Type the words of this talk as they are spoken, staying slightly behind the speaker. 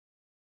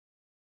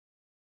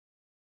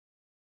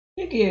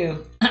Thank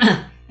you.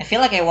 I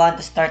feel like I want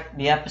to start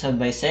the episode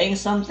by saying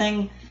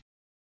something,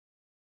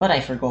 but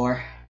I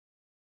forgot.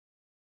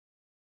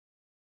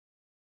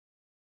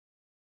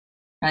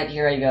 Right,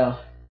 here I go.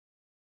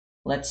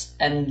 Let's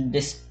end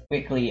this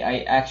quickly. I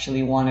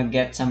actually want to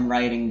get some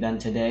writing done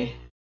today.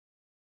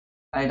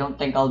 I don't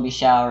think I'll be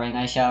showering.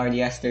 I showered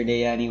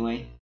yesterday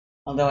anyway.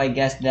 Although I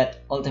guess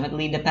that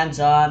ultimately depends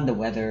on the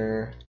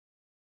weather.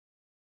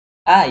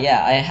 Ah,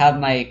 yeah, I have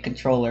my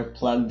controller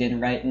plugged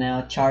in right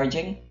now,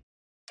 charging.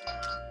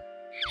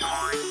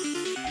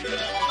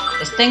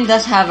 This thing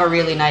does have a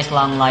really nice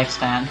long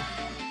lifespan.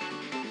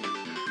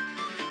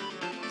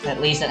 At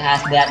least it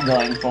has that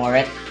going for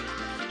it.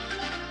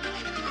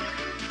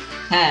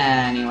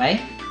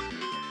 Anyway.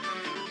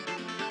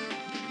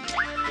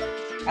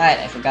 Alright,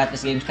 I forgot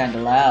this game's kinda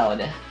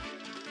loud.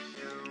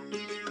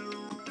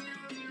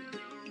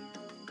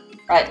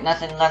 Right,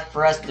 nothing left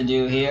for us to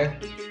do here.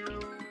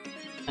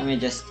 Let me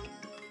just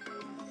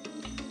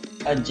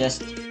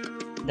adjust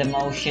the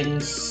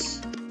motions.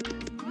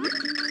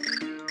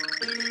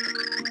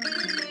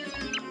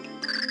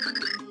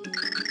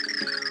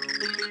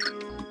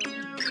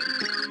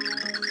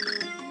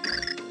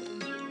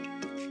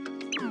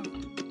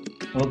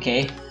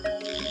 Okay.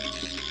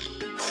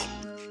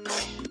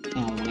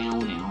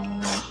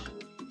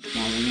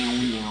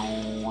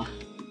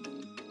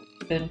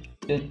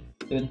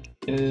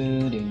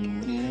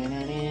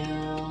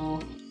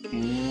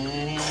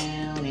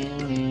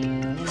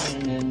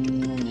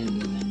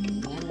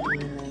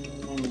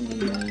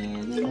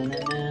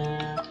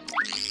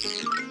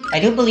 I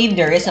do believe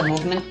there is a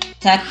movement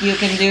tech you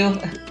can do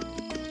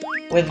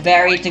with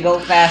Barry to go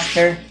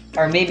faster,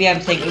 or maybe I'm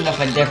thinking of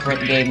a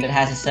different game that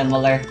has a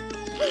similar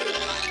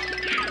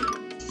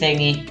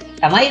thingy.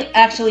 Am I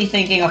actually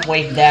thinking of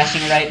wave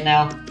dashing right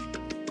now?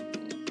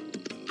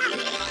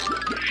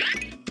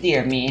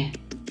 Dear me.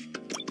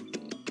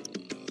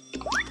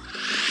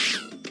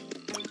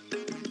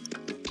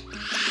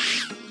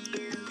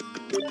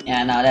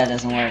 Yeah, no, that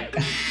doesn't work.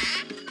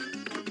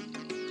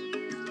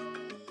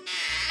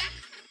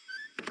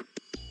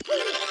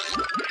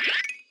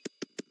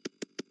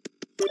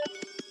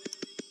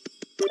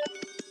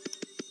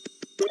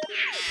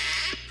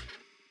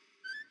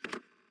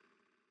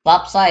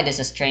 Flopside is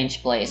a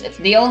strange place. It's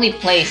the only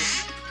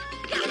place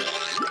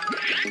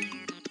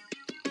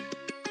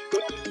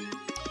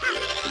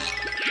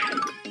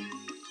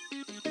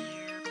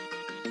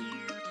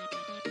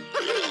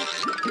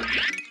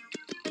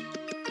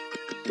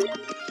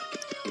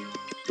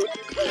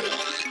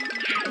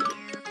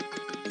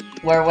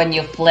where when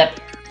you flip,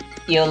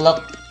 you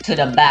look to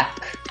the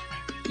back.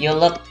 You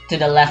look to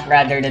the left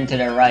rather than to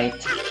the right.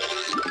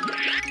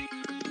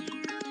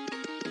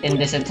 In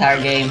this entire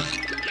game.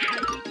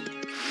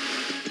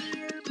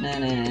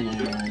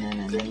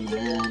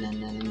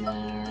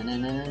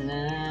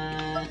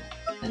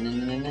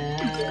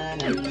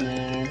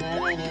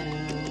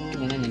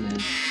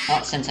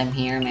 Oh, since I'm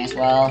here, may as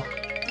well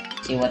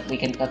see what we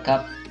can cook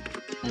up.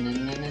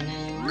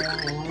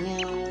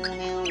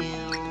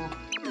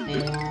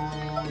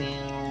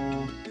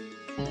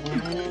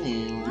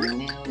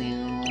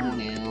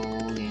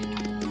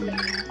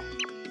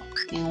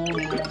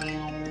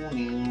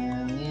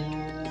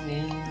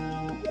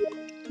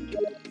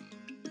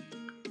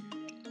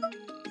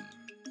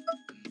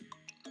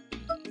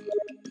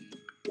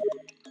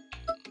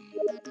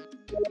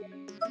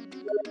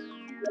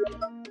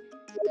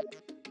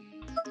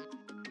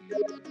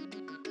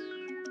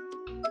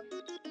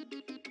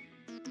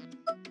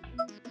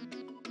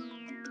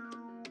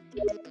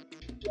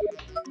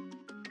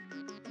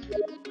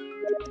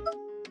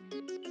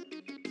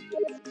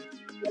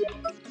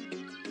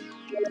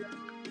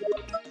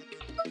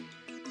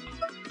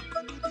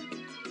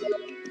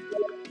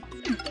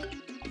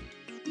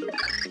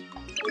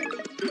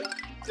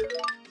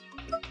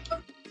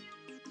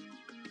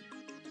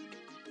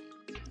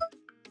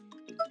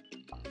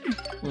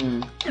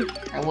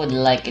 I would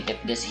like it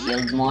if this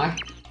healed more.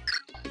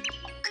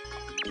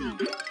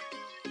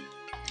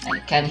 And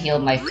it can heal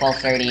my full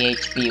 30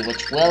 HP,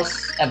 which will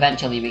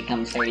eventually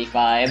become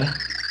 35.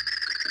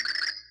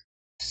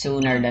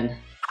 Sooner than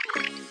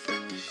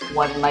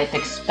one might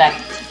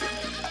expect.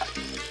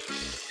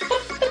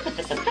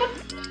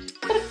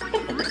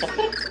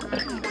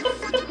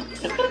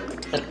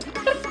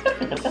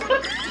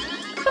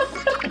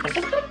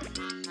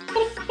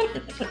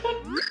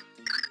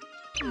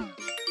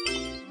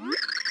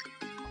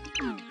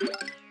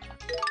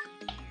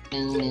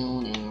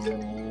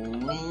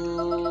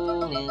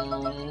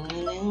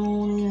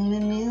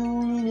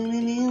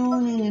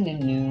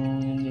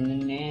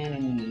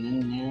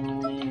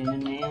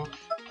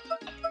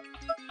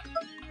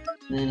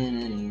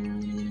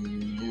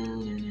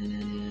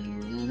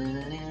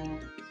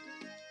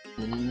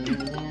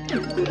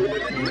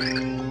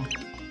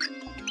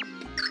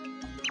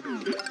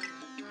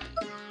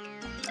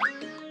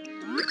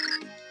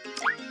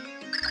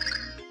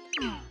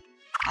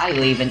 I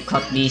will even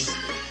cook these.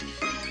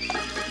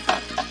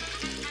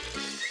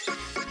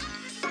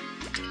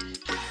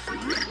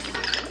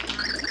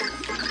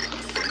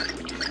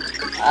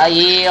 I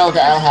yield,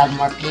 I'll have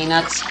more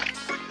peanuts.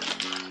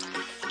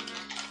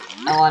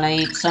 I wanna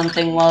eat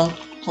something while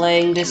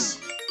playing this.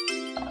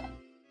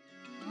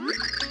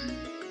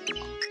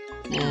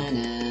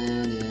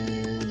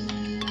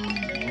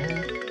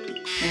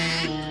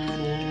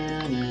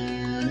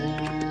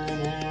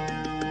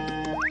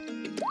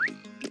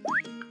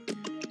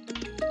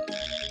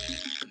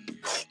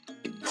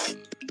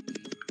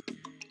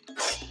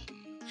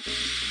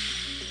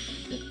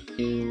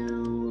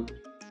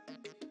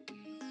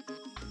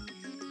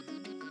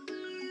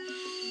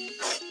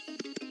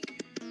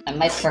 I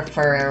might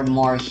prefer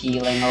more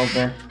healing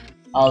over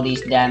all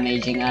these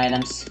damaging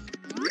items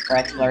for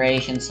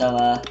exploration,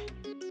 so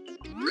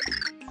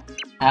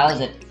how is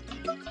it?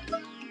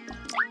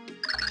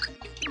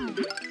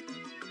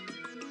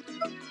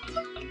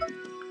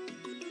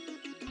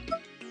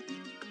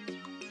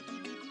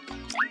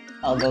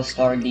 I'll go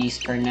store these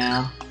for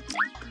now.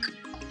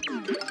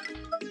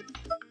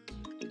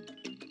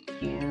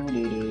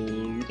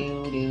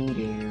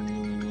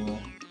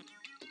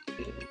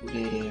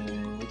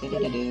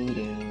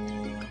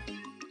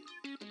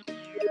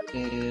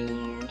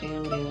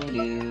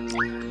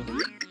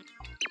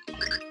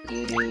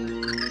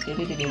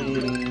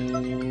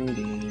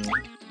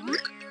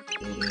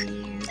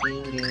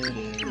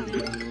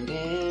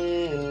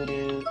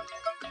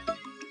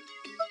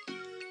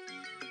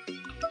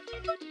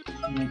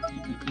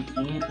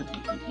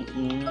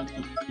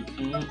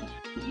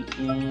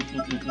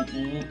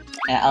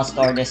 Yeah, I'll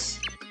store this.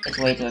 It's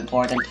way too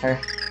important for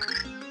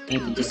me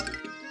to just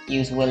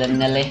use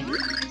willy-nilly.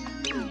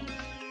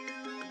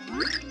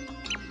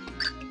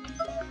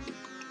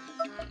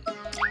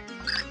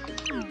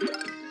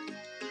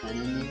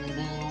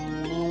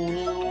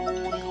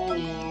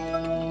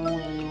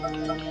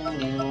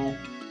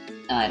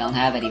 I don't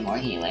have any more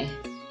healing.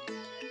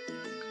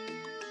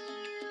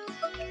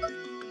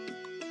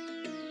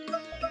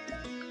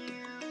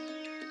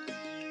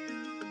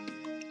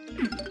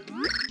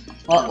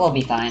 Well, we'll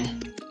be fine.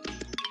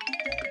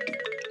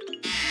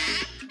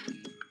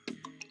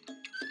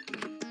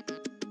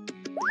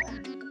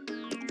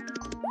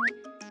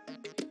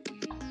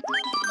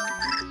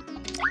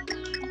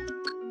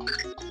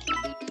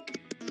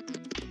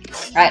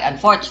 Right,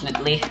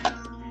 unfortunately,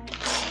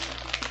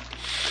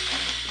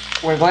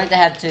 we're going to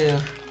have to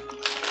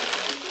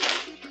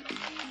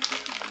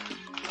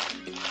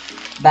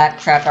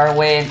backtrack our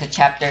way into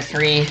Chapter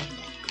 3.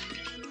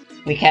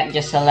 We can't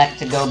just select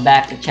to go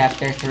back to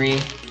Chapter 3.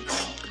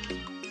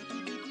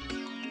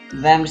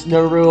 Them's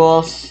the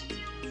rules.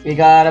 We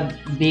gotta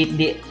beat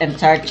the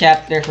entire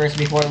chapter first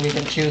before we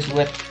can choose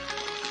what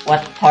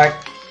part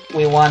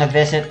we want to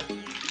visit.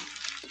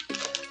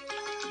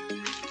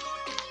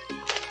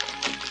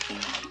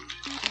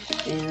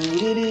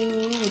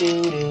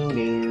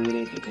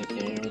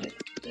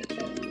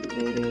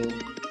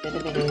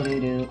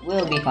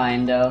 We'll be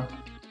fine though.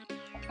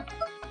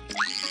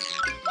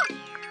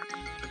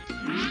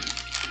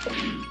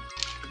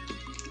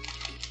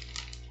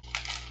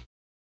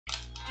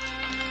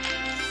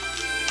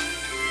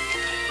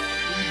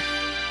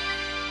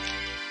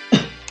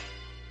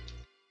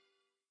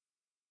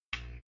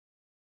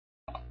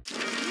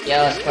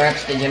 Yo,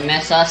 Squirps, did you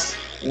miss us?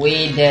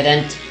 We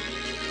didn't.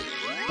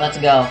 Let's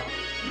go.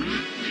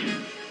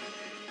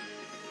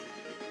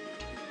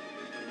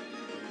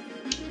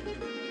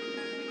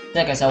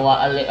 Took us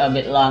a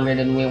bit longer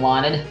than we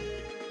wanted.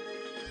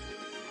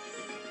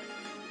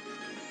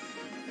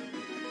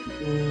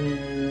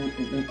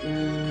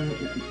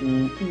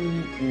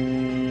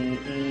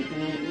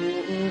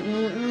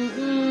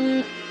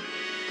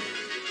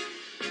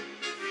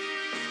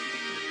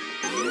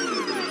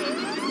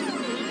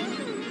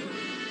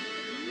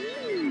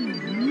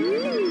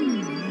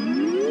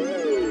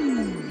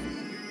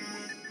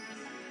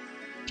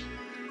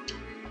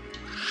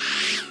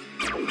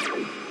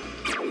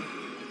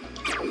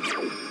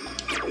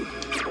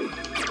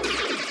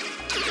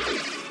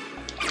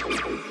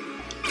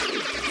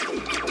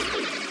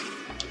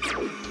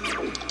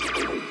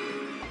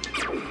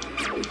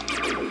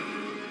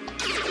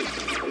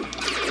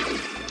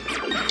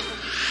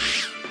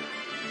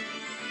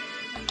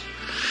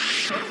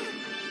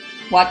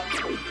 What?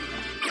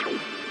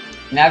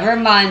 Never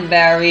mind,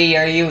 Barry,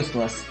 you're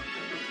useless.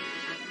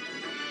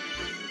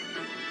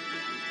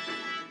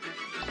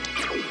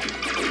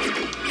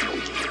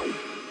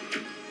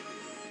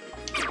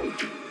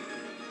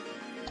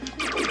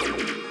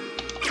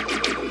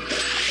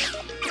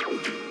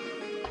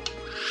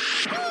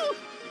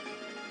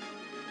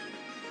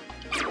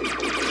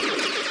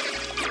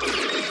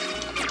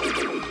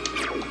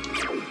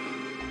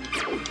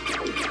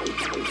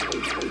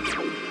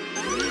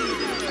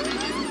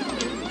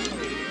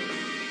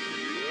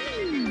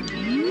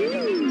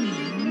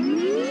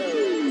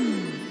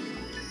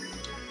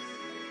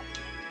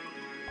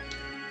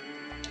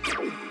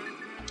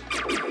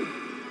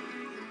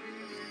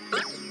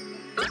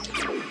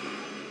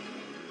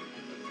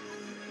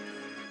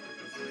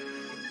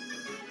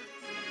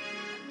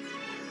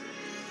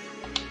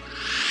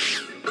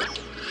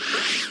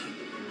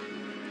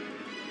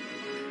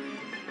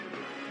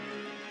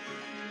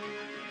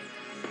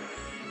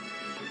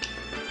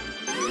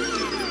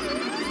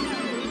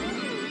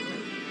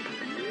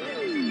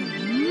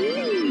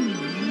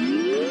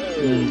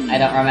 I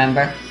don't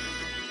remember.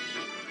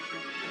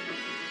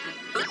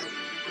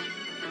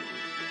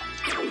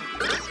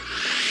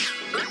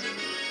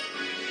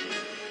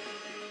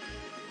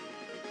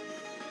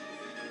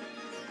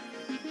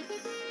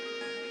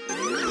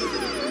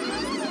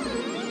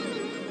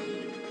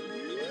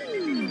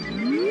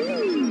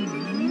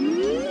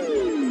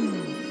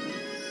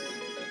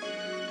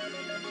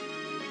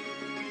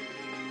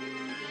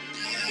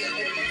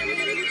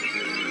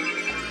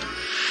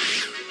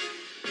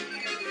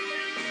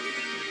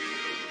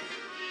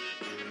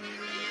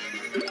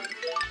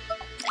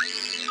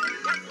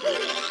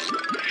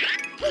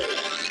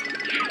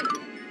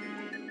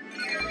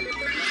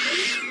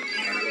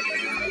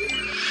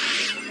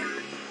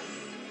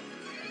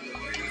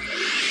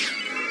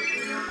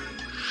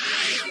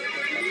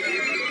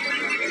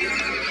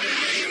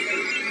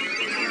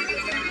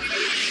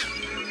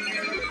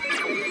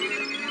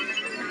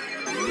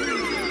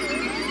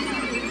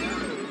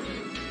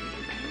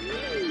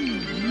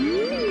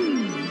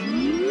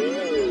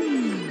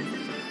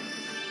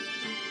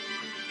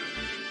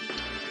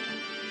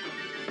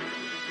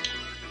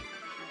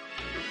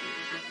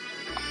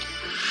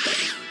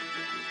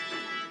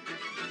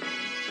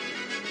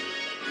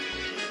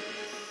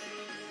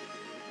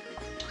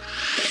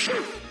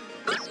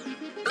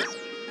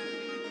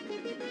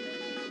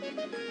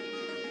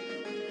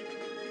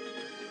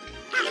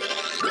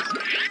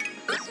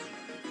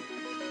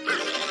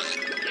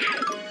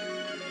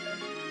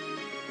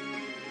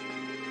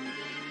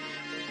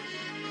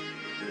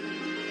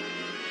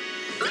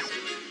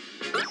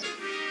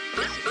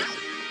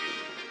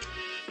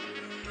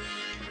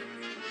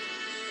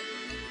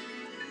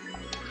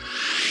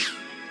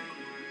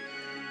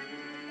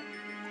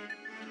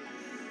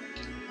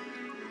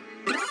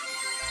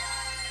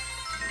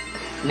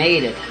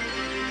 Made it.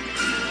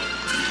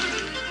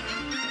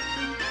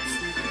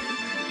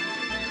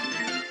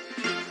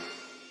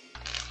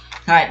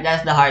 Alright,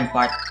 that's the hard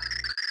part.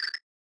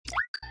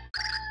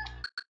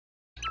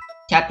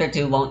 Chapter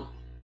 2 won't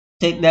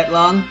take that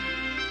long.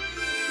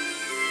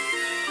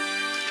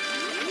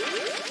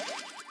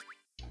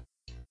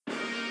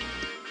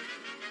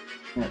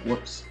 Oh,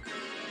 whoops.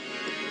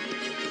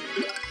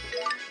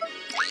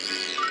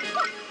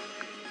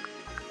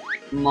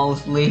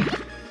 Mostly.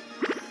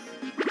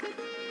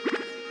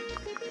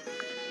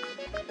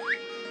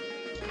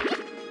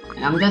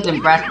 And I'm just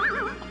impressed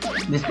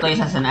this place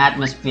has an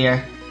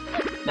atmosphere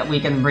that we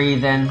can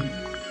breathe in.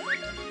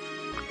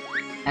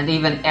 And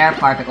even air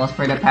particles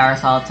for the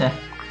parasol to...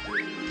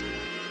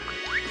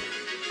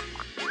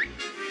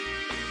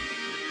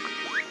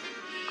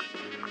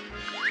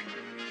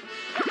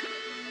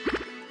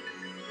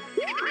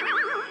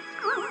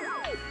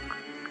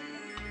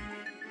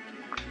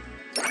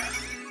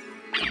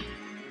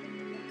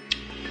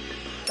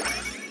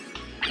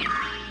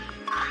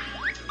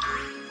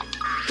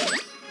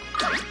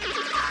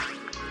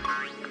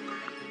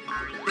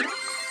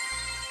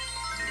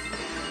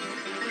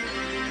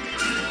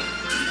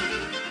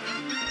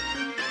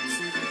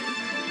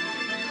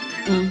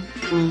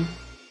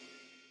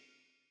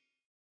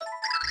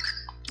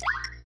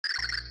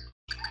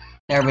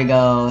 There we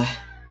go.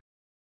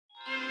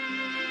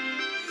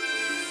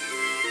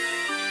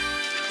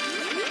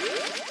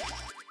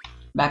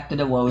 Back to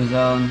the woe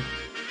zone.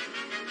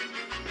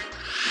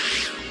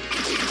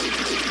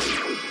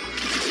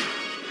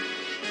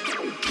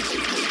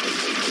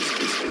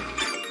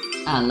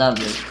 Ah,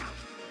 lovely.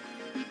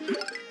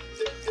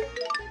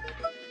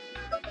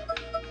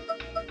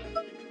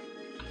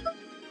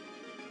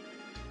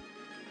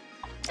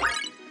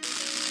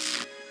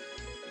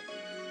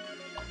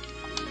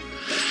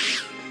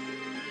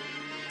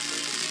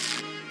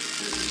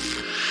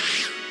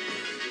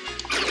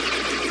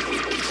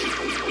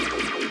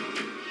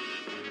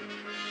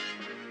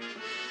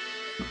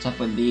 What's up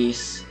with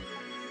these?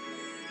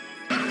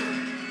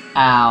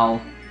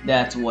 Ow,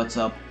 that's what's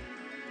up.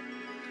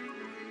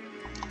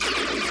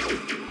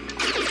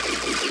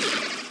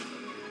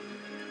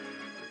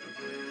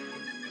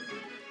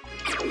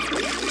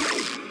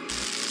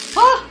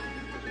 Ah!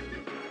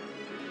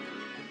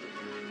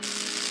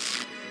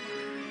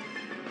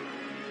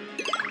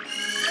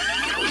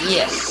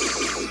 Yes.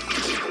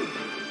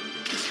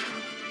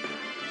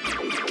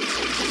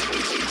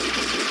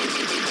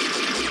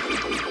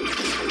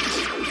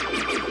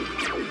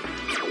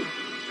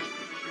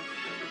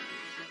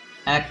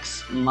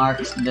 X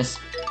marks the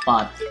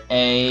spot.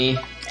 A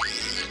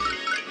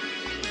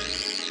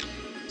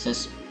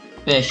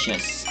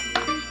suspicious.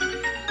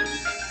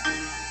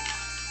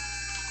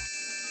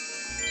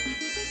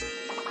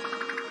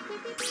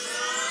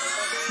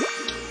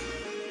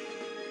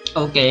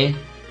 Okay.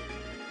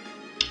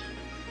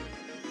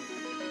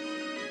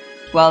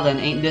 Well then,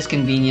 ain't this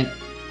convenient?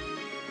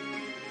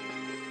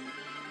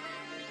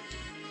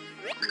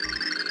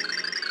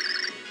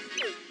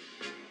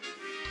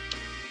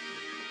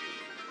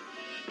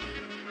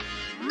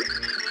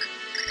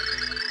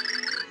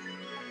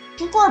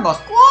 Squirble,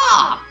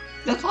 squawk!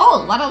 This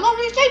hole, what a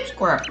lovely shape,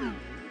 Squirp!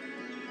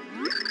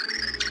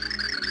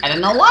 I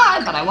don't know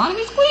why, but I want to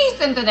be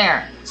squeezed into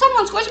there!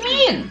 Someone squish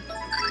me in!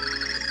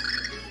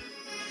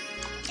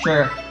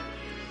 Sure.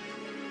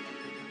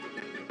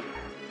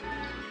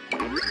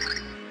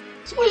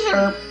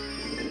 Squeezer!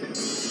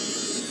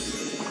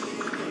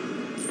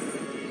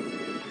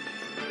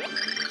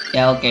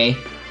 Yeah, okay.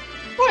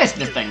 What is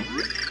this thing?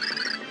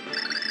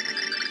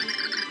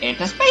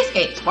 It's a space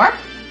gate, Schmup.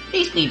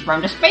 These lead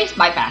from the space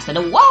bypass to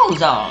the wall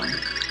zone.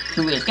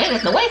 To escape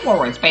is the way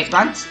forward, space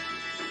grunts.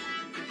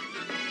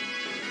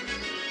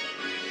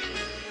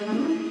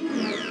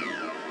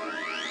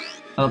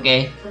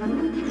 Okay.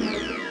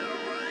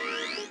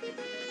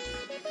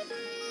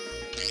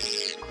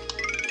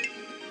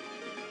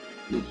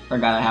 Oops,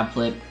 forgot I have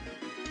flip.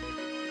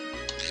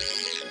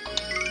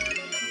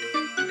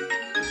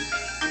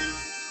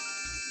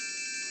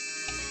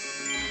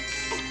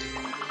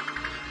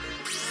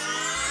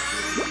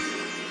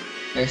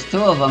 There's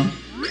two of them.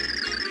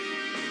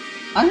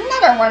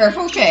 Another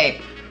wonderful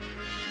shape.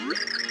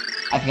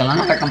 I feel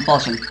another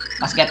compulsion.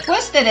 Must get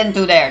twisted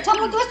into there.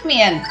 Someone twist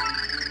me in.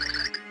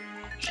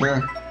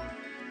 Sure.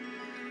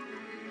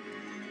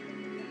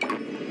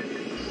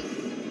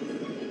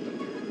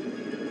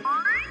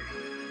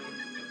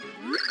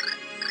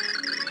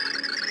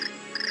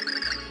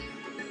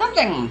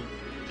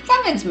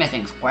 Something's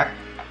missing, Squirt.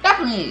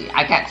 Definitely,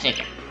 I can't shake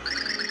it.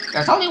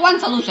 There's only one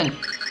solution.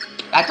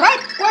 That's right,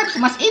 Squirts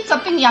must eat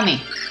something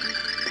yummy.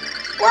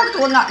 Squirts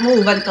will not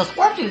move until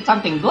Squirts eats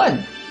something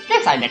good.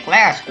 This I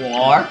declare,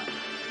 Squirp.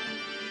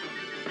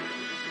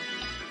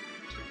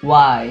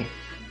 Why?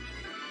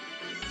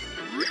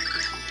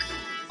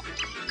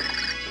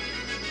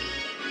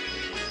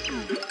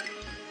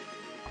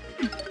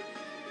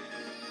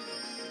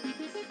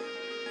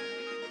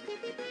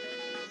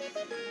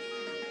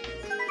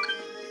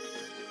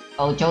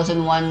 Oh,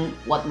 chosen one,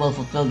 what will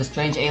fulfill the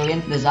strange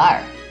alien's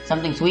desire?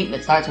 Something sweet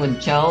that starts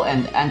with cho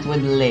and ends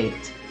with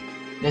late.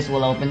 This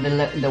will open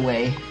the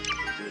way.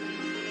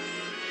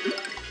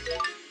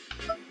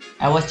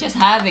 I was just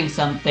having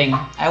something.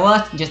 I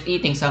was just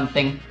eating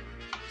something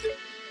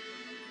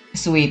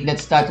sweet that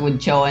starts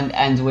with cho and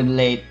ends with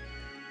late.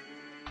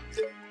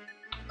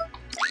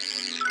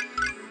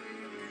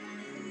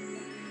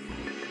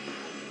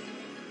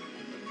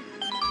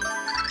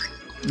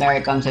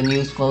 Barry comes in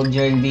useful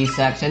during these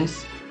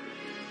sections.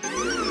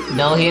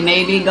 Though he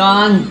may be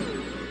gone,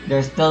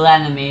 they're still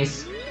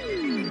enemies.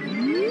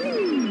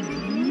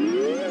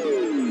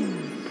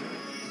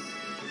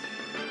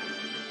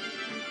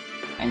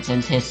 And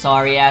since his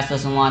sorry ass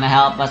doesn't want to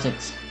help us,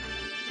 it's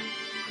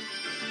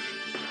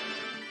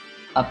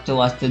up to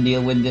us to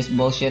deal with this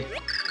bullshit.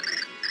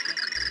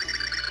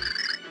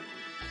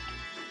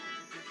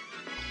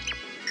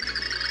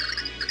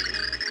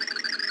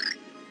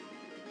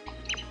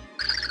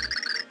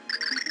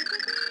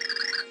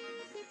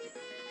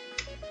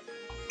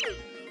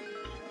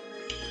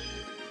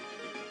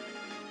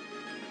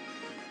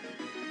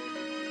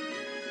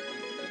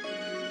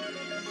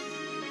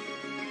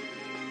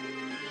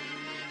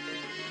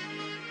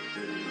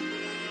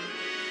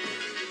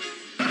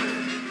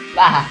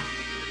 Ah!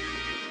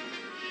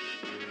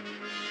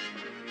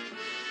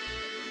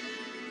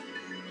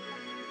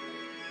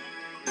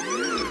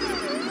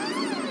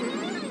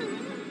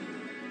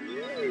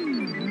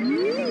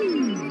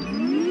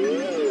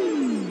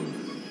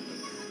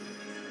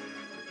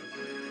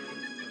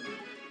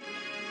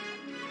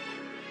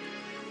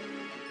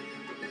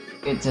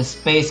 It's a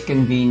space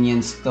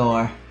convenience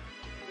store.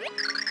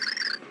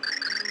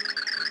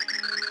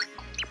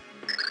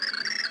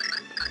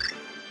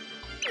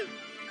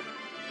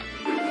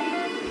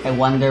 I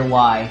wonder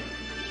why.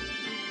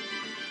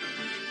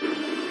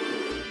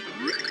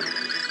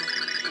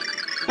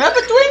 Have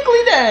a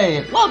twinkly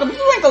day! Welcome to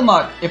Twinkle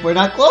Mart! If we're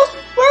not closed,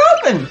 we're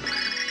open! Wow,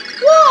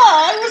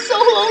 I was so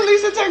lonely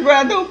since our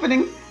grand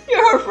opening.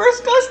 You're our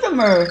first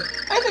customer.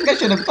 I think I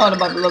should have thought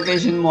about the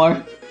location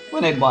more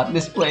when I bought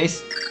this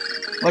place.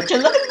 What you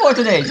looking for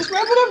today? Just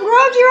wrap it up,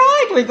 grab your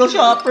eye, Twinkle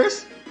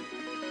Shoppers!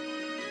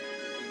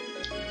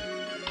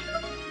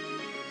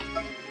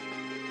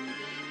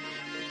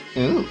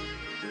 Ooh.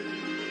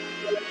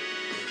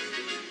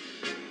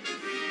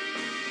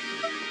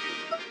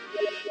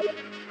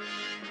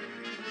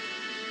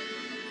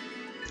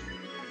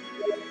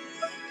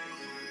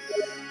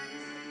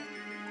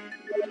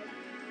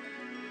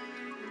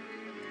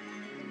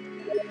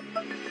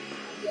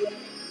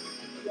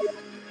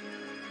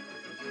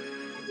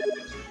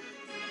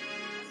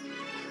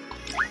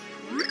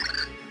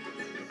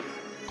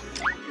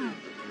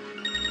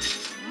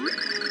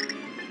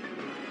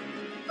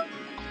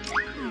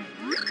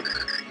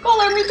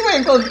 Color me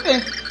Twinkle,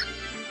 Pink.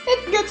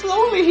 It gets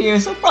lonely here,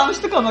 so promise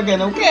to come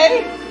again,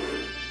 okay?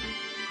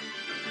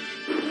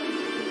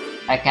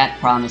 I can't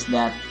promise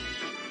that.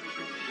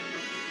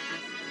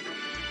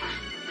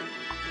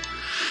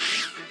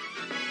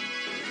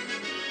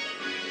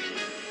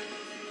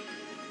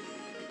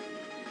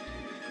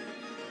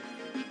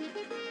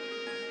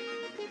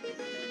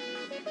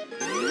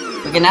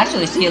 We can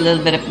actually see a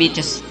little bit of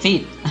Peach's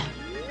feet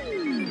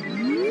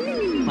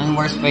when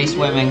we're space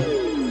swimming.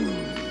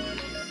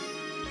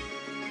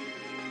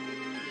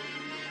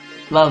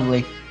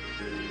 Lovely.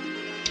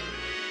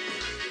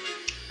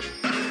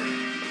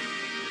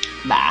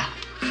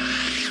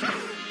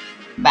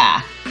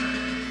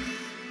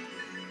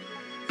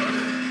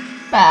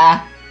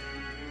 pa.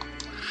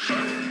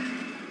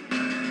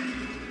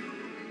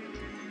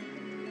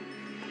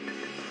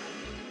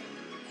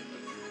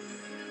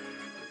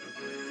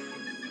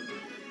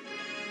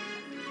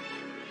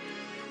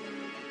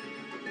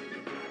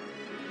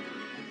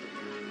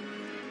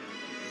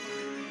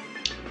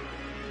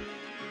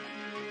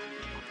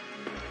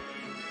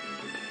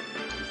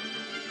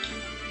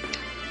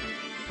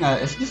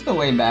 Is this the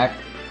way back?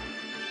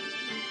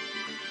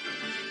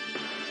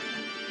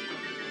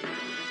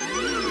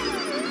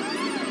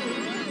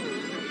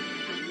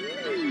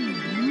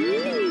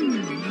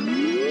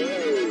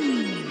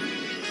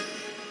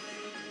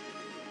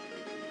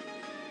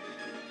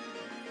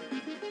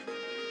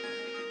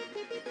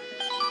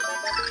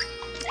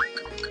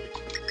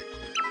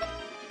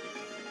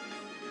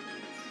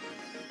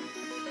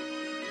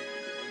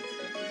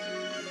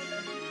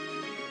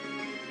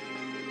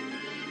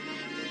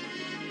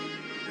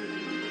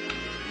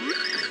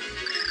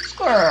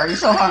 Squirrel, you're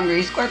so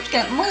hungry, Squirps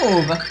can't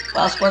move.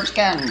 Well, Squirps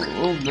can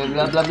move, blah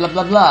blah blah blah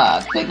blah blah.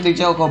 Take the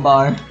Choco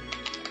Bar.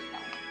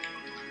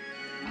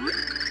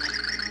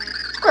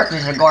 Squirps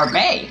is a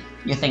gourmet.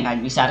 You think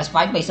I'd be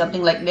satisfied by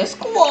something like this,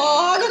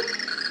 Squad?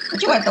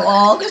 But you went to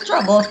all this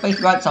trouble, Space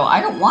Grunt, so I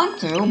don't want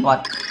to,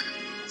 but...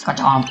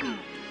 Skachomp.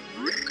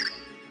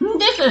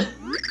 This is...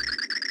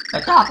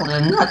 The chocolate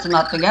and nuts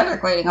melt together,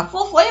 creating a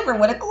full flavor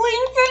with a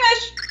clean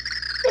finish.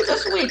 It's a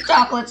sweet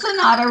chocolate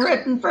sonata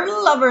written for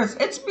lovers.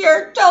 It's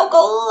pure choco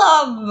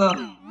love.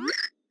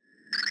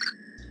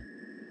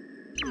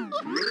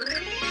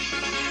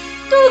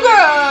 Too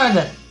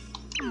good!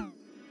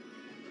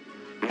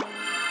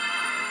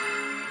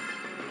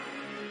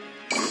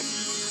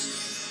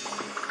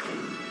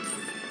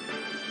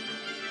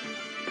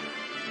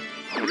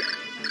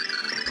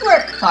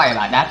 Squirt! Sorry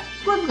about that.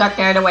 Squirt got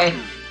carried away.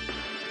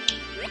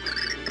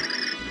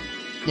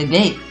 The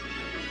gate.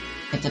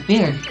 It's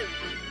appeared.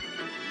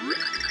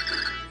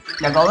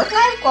 The goal is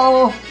life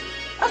goal.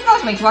 Let's go,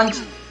 Space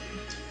Runs.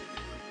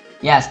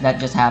 Yes, that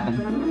just happened.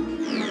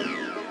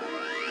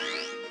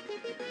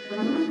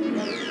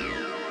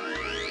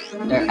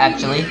 There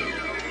actually.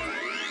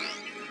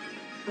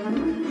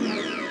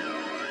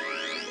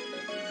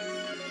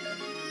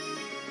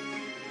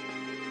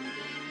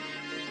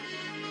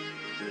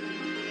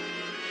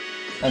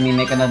 Let me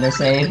make another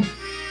save.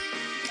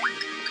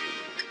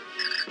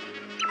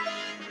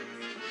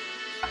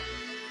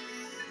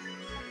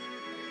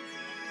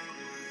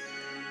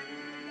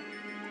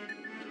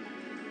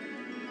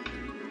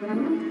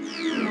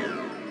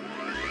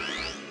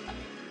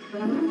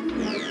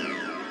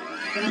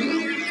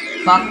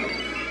 Fuck.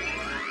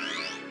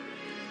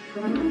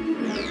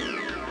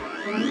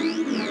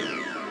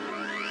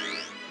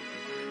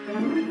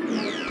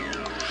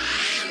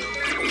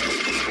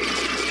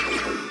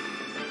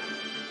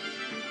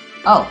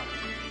 Oh.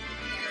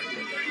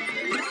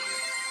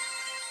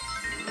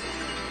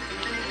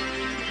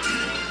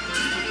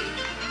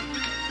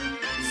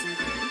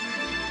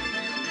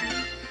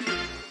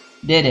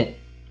 Did it.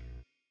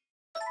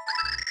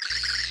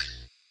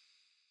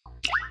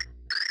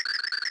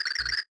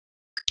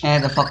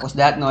 The fuck was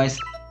that noise?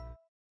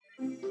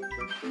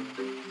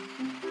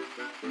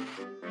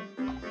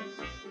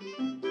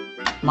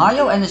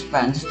 Mario and his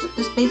friends took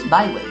the space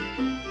byway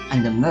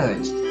and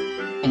emerged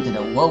into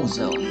the woe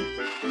zone.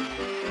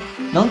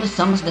 Known to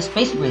some as the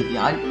space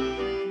graveyard,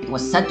 it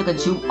was said to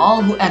consume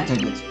all who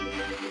entered it.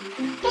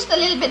 Just a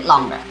little bit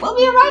longer. We'll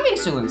be arriving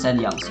soon, said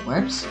young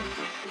Squirps.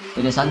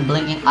 With his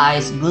unblinking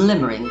eyes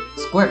glimmering,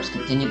 Squirps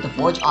continued to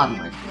forge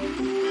onward.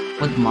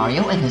 Would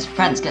Mario and his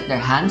friends get their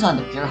hands on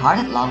the pure heart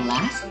at long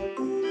last?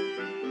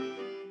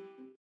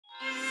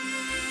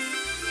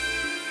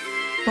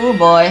 Oh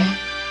boy.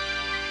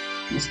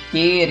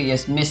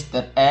 Mysterious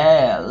Mr.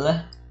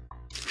 L.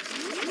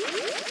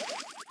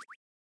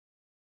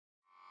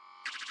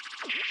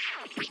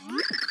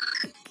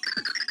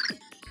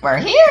 We're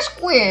here,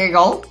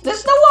 Squiggle. This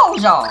is the woe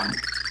zone.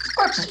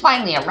 Squirps has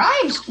finally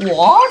arrived,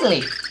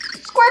 Squaddly.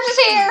 Squirps is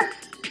here.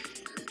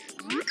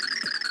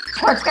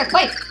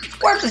 Wait.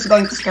 Squirps is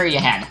going to scare you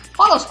ahead.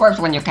 Follow Squirps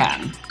when you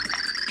can.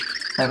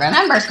 So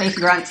remember, Space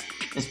Grunts,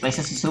 this place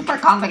is a super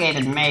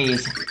complicated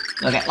maze.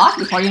 You'll get lost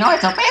before you know it,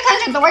 so pay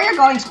attention to where you're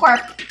going,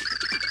 Squirp.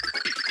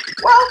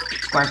 Well,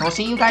 Squirps will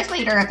see you guys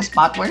later at the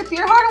spot where the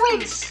pure heart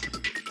awaits.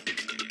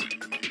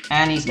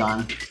 And he's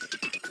gone.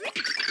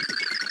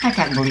 I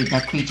can't believe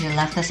that creature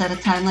left us at a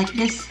time like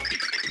this.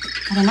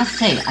 But I must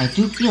say, I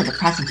do feel the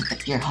presence of the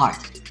pure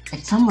heart.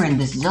 It's somewhere in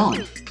this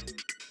zone.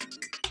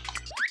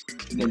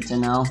 Good to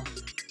know.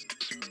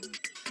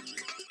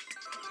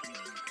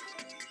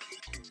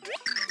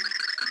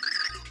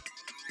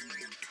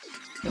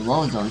 The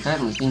woe zone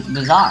certainly seems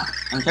bizarre.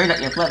 I'm sure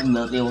that your flip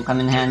ability will come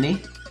in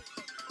handy.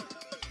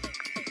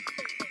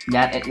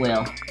 That it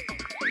will.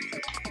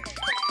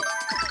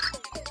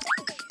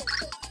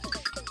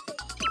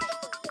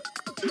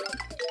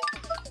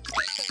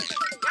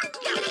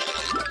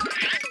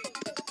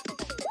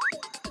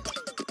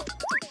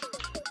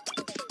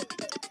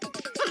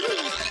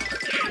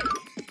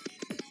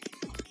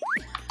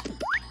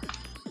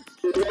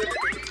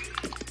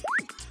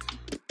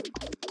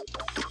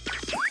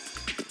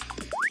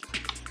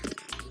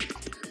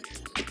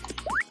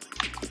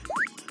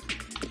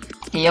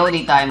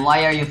 Coyote time,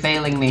 why are you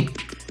failing me?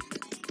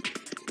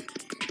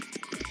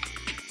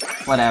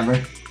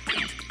 Whatever.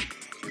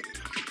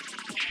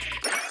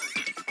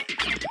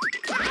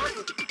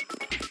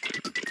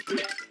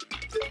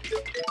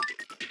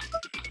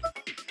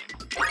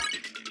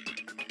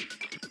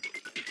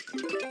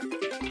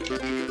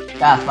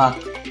 Ah,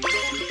 fuck.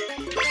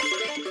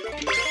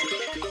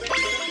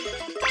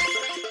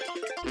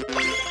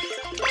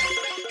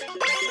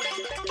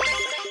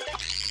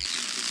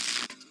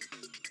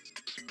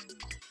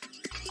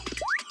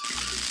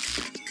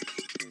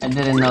 I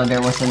didn't know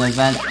there was an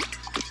event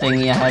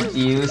thingy I had to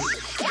use.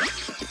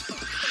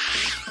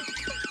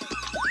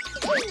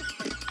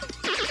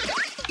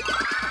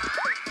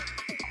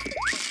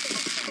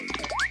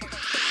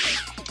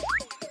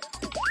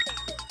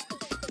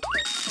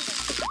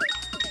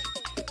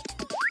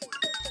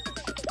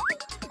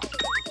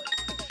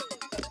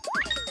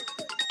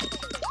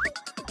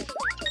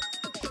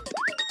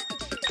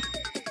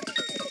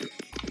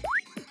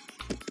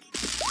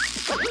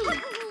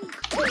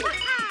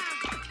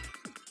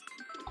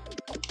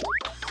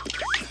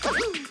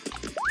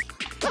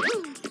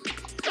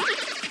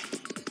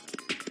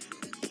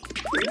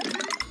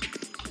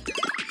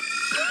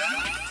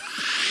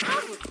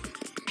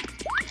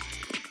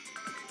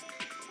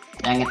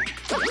 Dang it.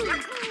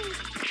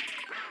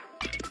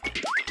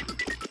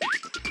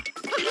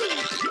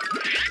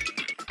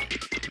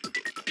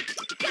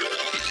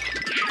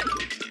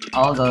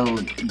 I'll go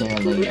there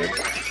later.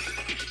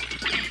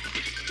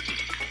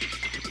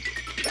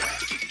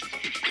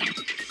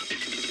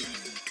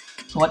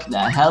 What the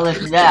hell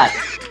is that?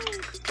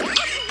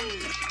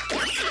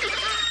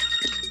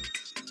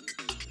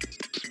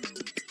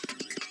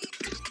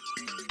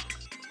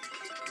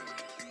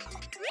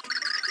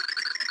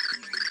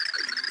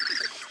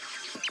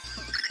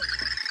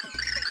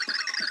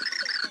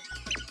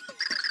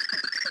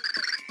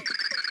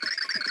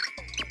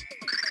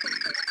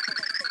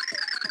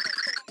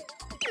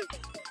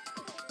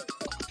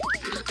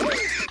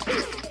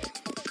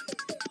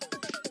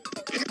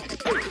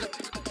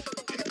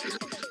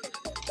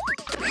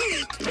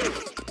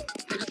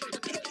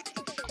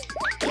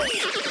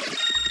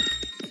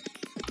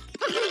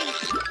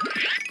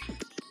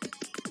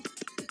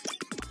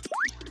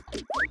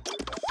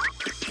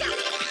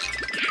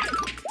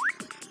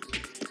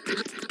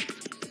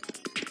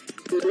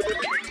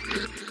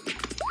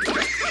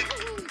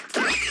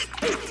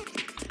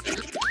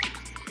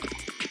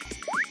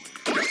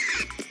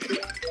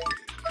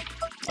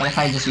 What if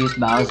I just use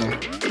Bowser?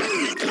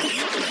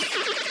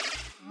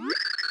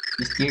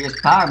 Mysterious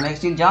power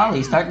makes you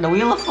jolly. Start the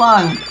wheel of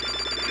fun.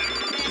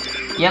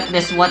 Yep,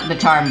 this is what the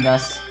charm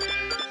does.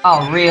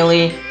 Oh,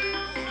 really?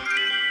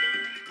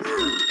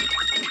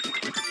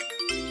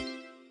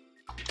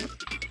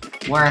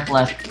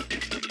 Worthless.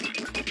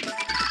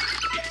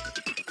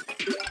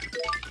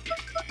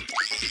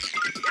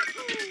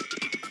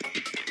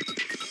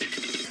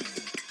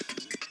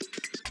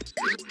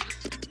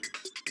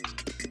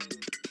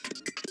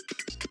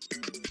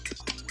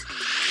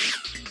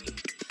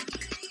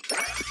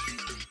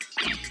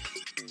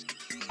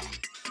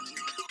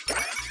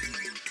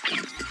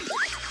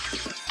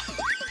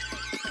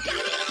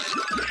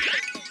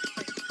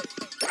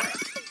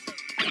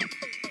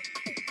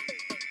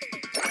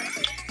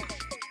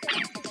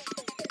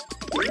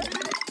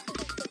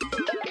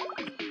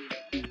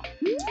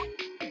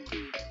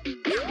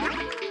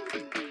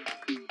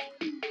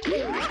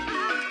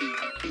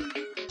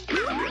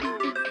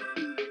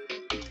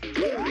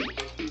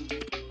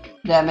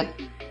 Damn it.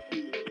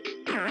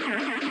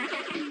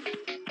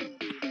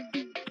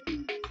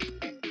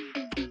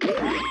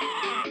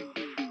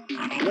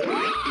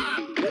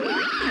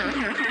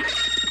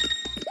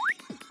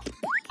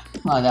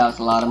 Oh, that was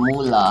a lot of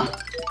moolah.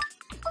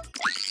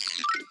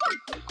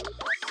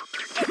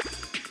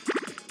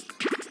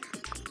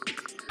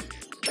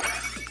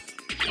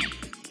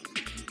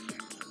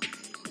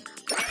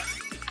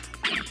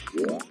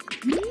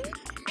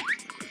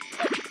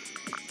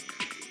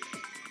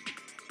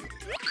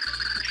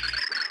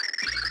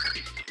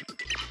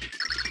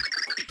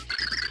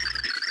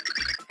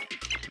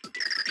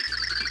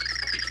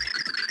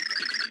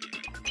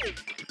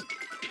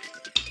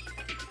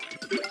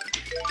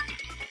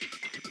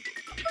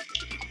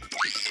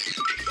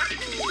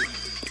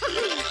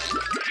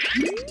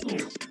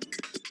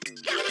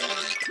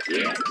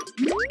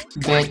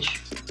 Bitch.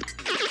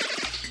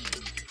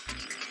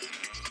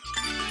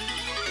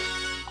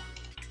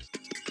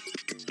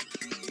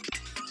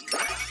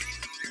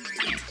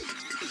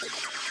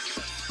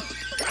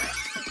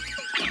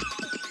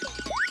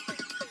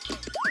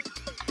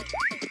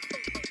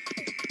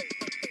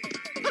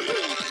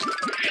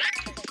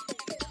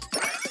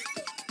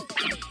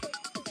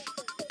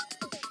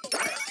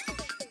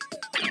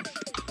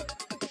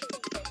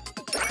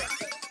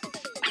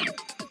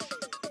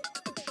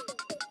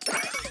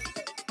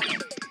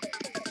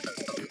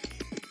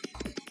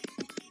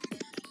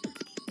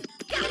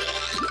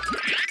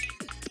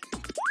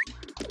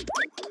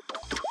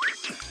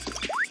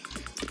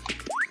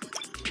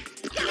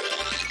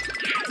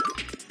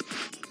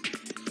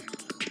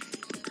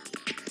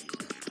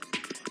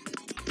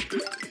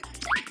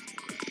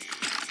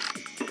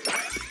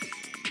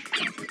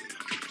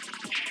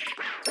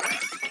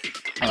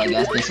 I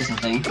guess this is a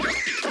thing.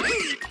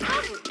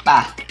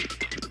 Bah!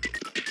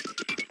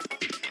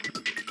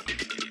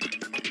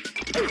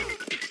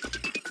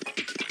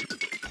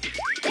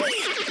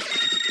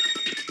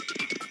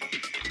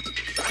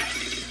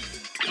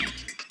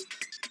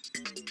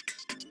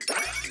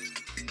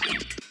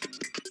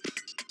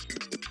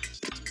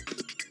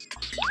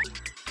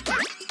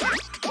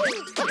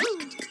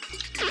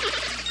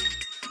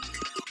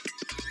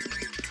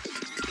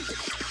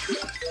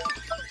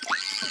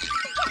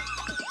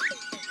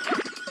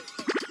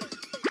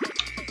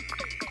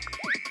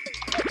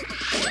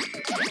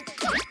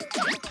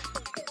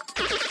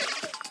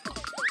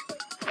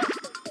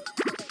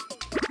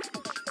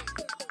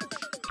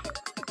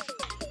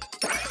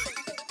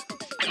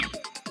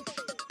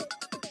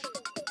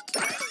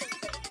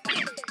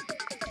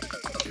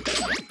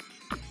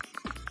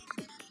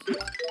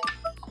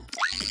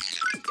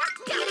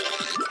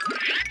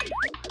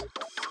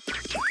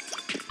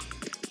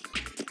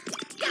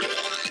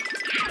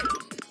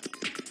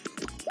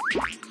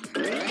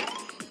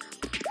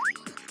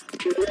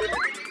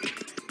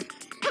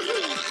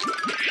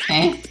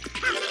 Eh?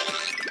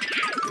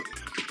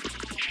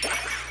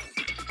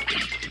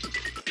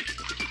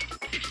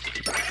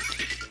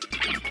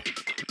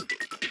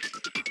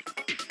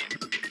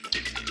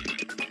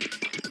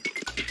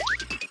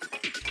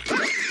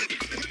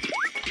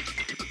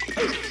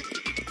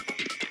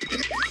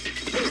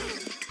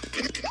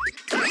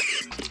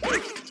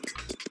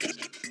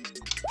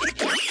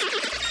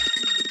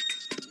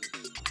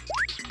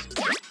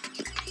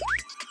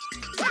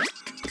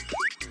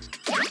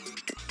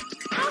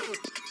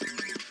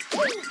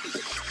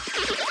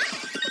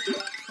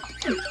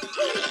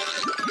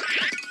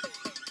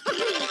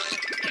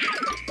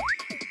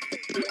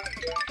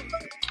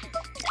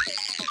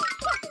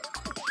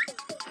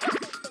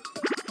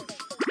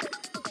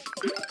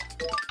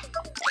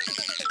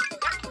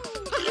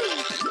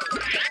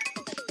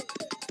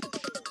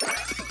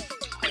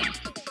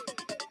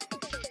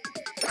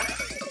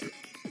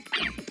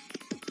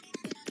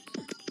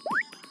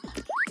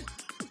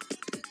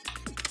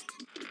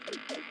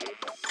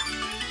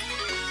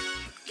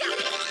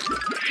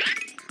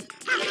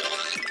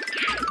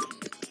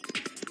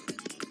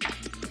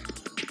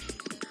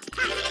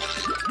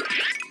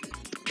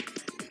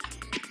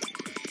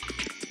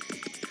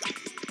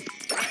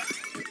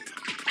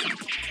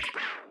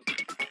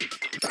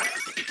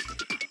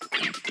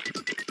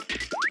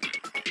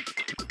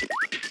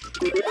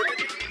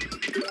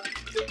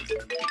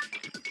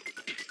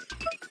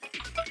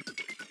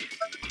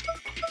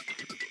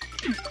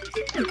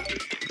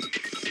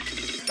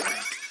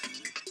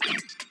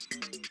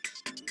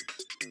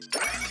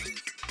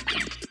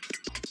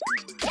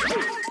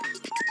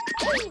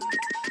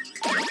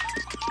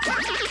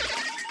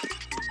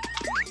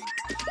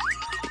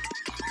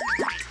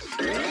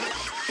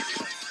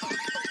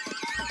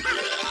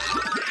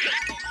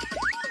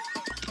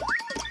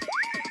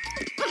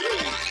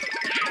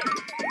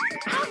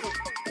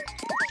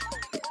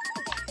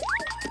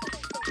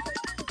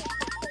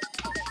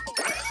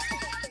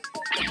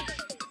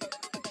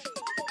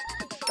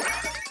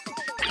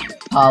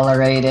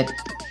 Tolerate it.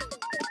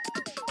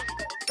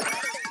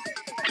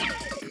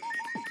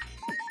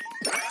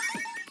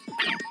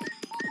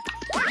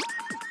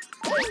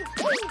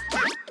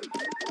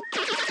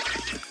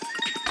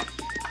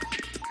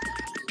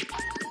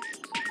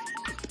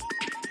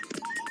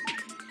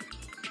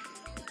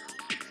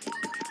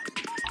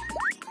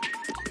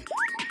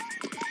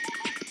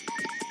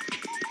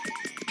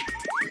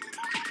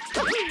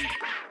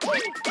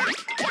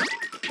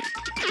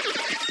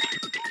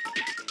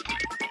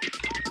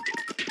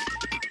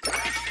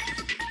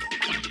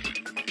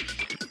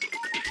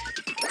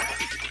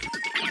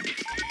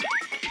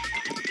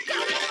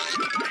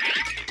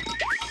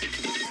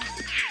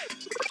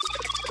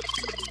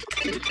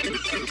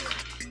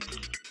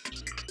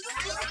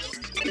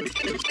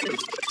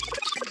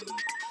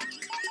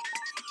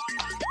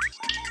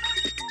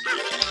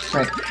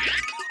 Frick.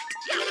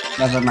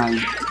 Never mind.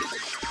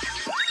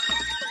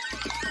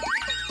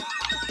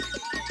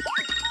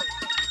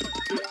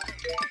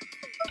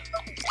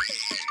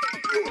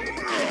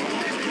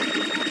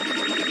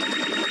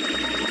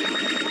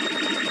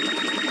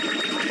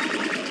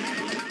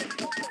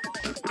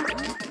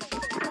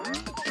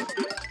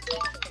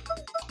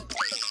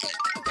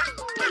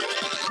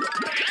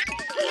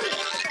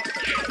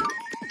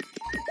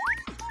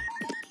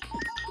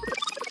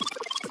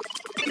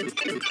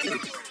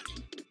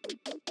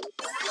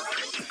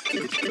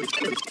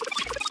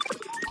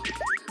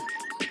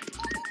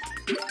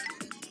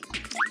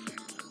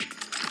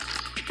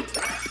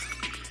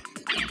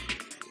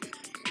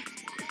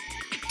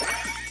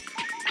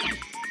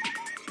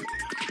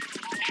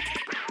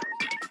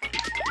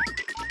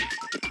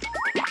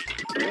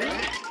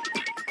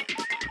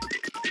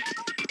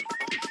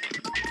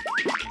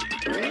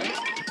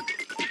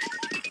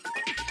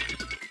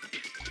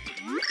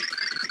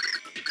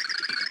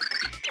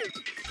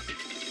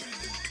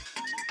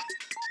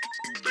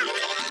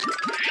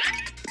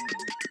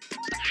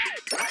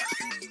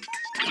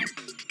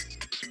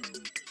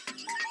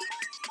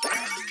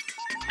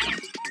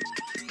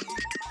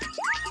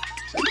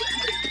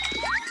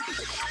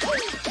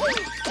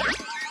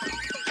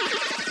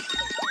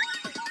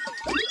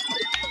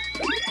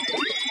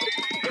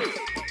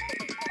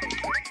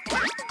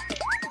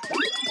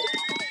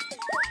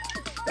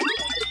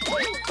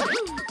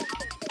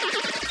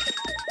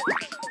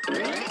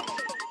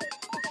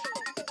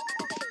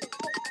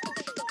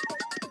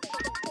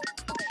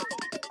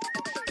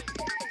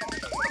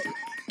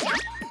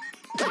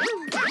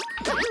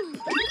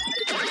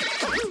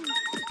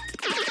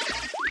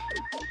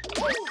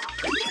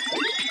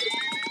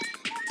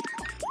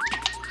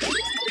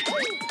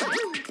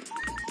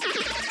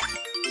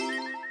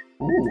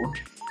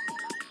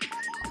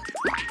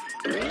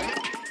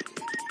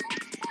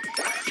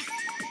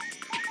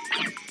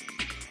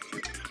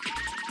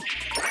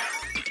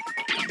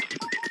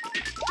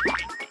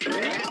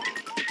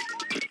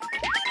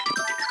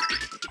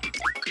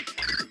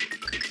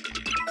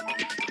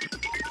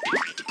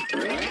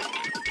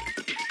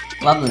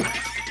 Lovely.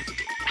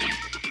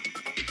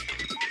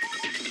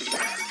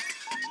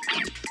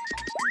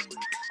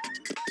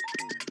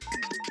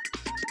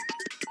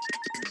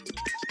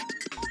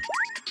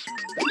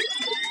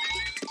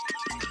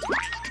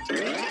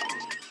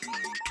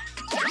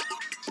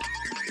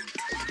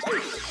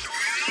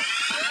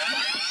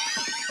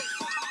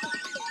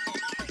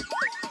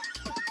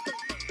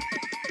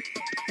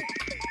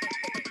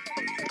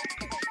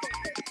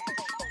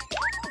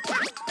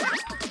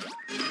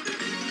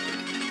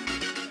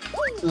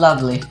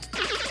 Lovely.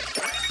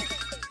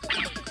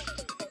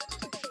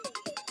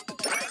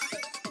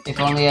 If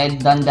only I'd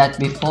done that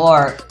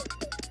before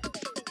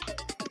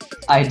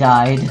I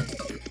died.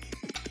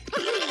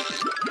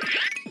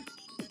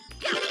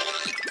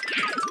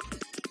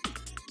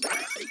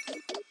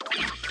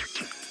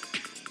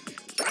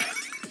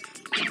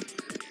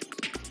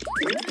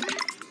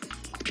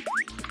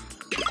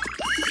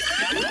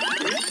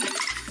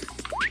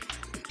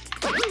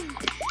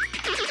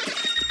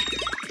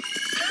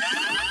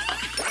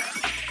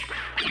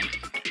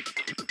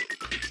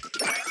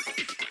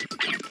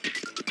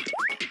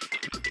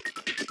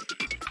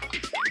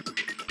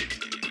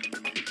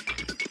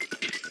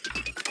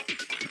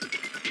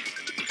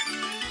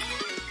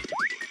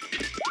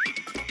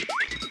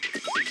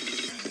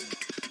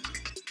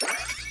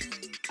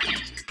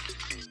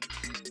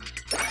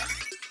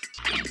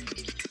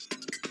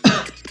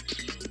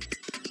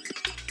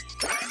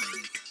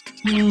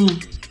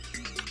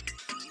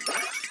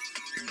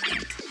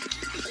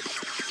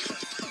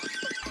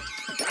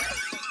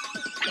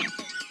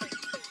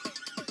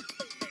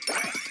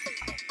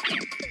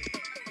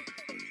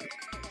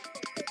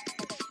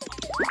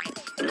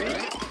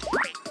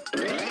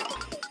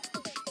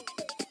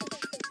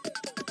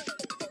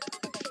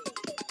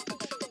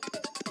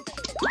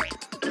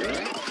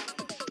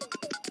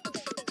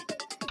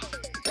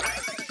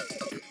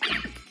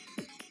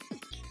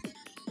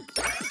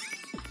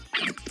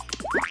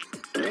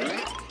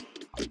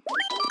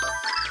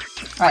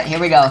 Alright, here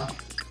we go.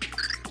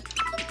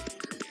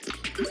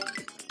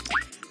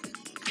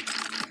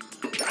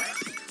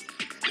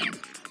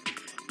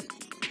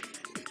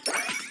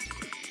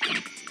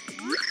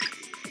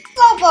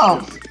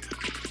 Slowpokes!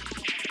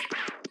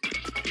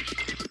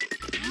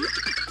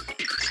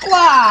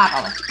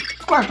 Squawk!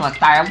 Squirt was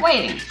tired of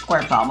waiting.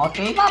 Squirt's almost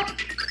gave up.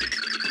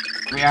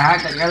 We are hard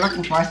that you're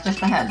looking for us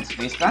just ahead,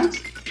 Space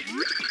Grunts.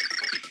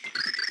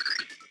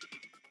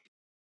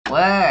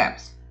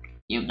 Squirps,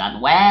 you've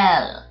done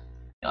well.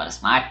 You're a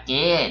smart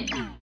kid.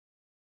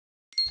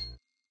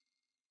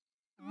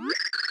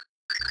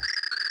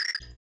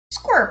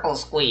 Squirple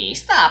Squee,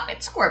 stop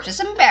it. Squirps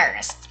is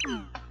embarrassed.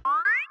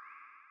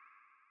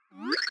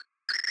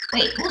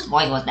 Wait, whose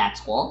voice was that,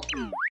 Squall?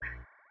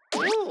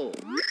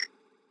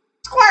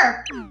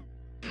 Squirp!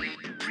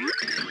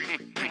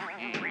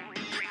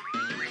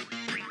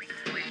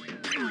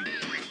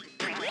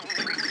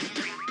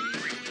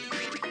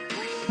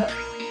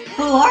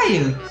 Who are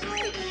you?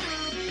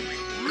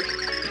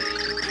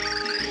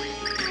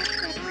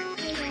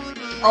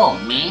 Oh,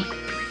 me?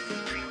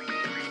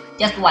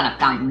 Just one of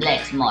Count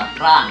Blake's more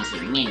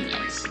promising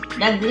minions.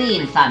 The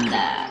Green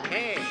Thunder.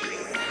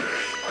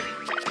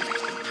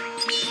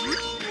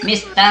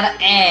 Mr.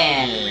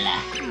 L.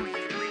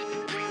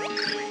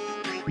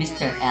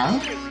 Mr.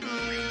 L?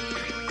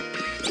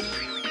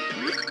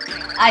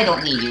 I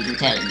don't need you to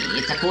tell me.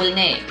 It's a cool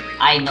name.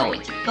 I know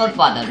it. Don't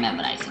bother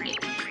memorizing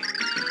it.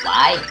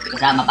 Why?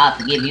 Because I'm about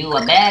to give you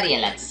a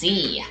burial at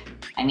sea.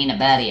 I mean a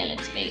burial in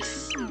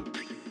space.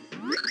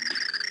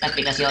 Just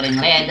because you're in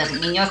red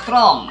doesn't mean you're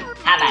strong.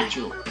 How about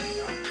you?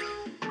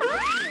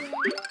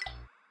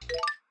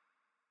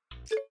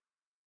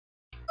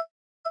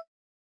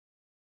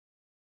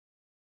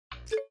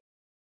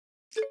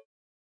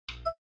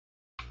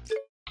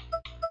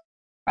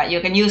 Right,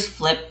 you can use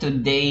flip to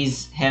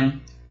daze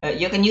him.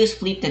 You can use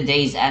flip to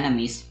daze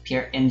enemies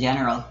in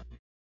general.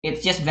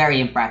 It's just very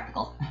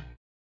impractical.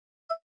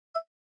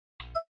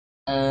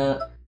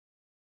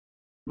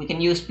 We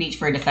can use speech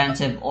for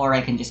defensive, or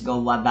I can just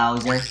go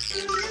Bowser.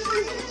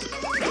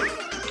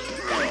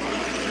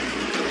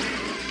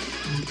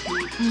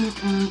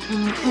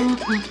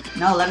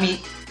 No, let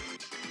me...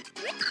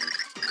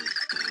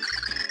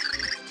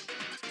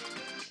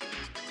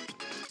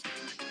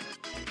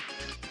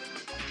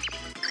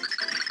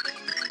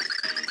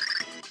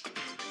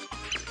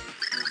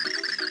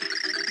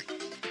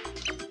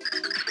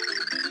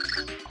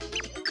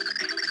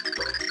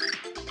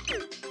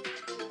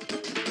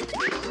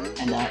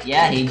 And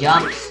yeah, he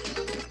jumps.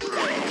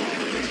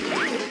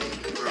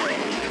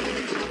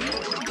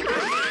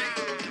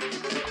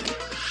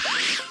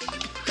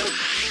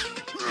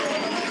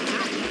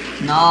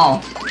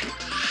 No.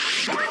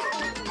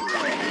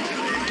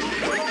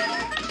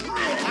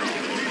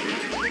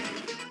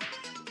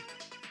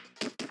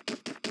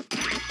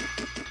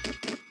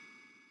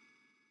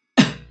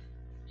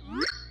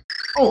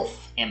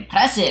 Oof,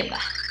 impressive.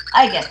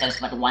 I guess there's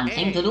but one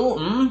thing to do,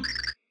 hmm?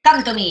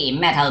 Come to me,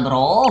 Metal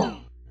Bro.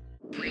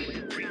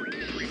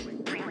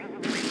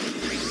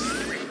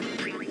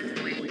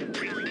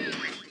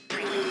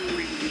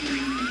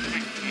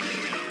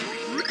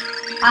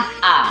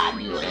 Haha,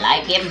 do you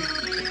like him?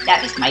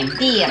 That is my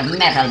dear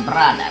metal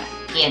brother.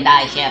 He and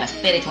I share a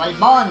spiritual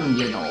bond,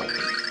 you know.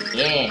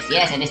 Yes,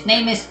 yes, and his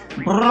name is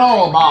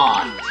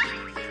Brobot.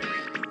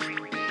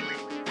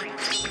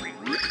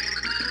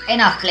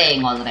 Enough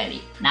playing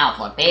already. Now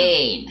for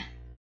pain.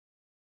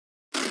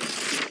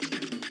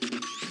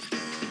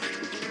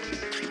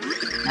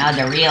 Now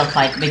the real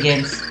fight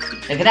begins.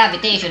 The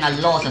gravitational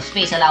laws of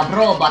space allow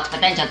Brobot's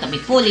potential to be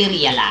fully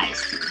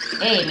realized.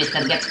 Hey,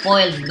 Mr. Get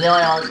Spoiled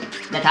all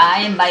the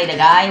time by the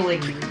guy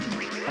with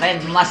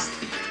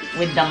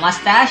the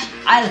mustache.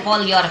 I'll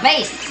fall your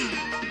face.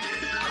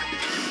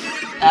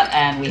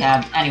 And we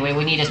have... Anyway,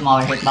 we need a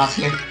smaller hitbox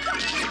here.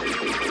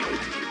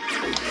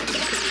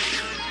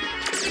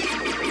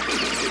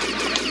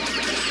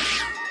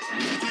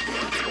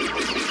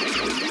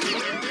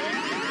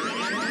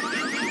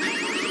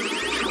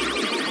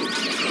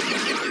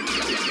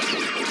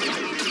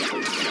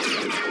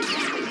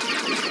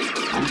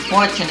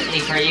 Unfortunately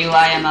for you,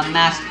 I am a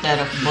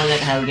master of bullet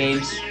hell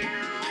games.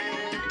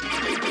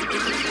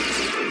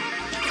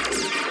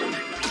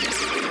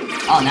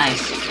 Oh,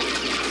 nice.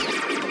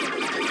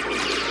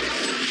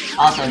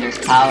 Also, there's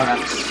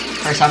power-ups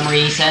for some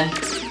reason.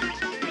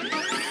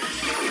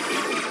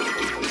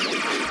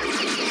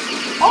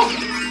 Oh!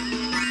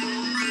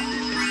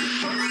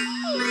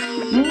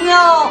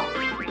 No!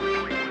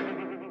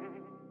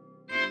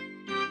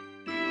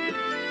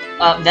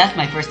 That's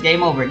my first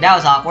game over. That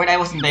was awkward. I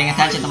wasn't paying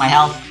attention to my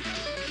health.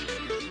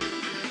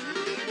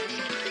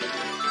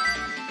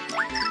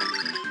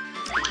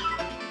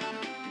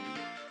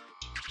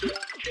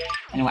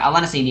 Anyway, I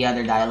want to see the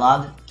other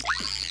dialogue.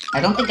 I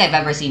don't think I've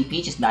ever seen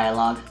Peach's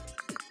dialogue,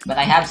 but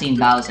I have seen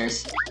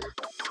Bowser's.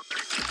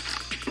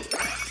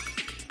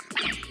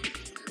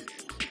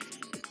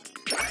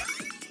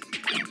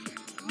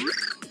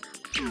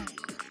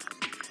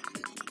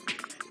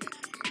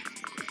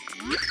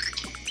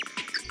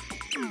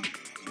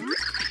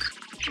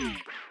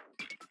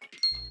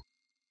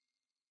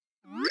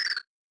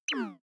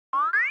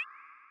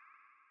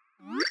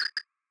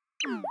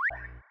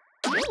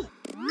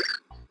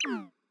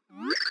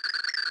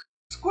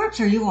 Squirps,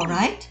 are you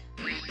alright?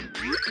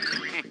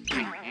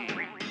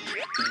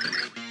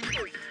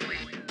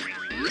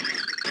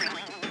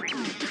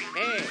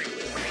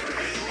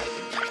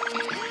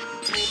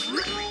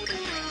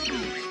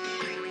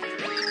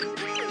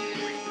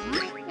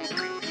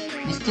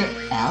 Mr.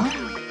 L?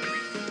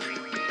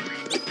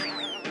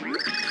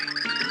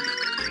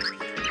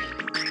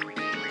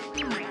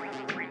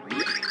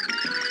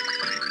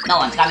 No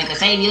one's coming to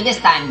save you this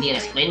time,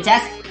 dearest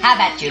princess. How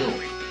about you?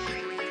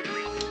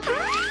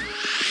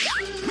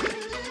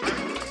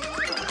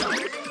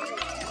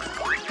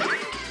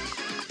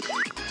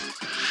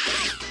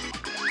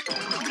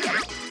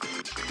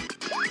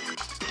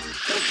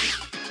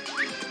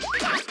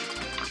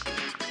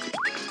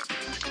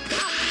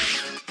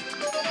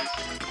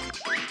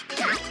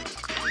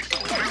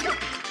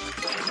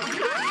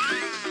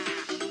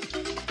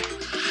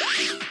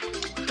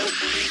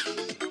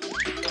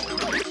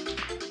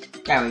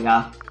 There we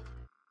go.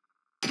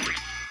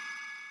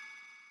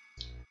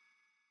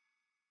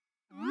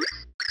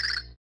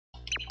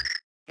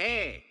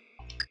 Hey!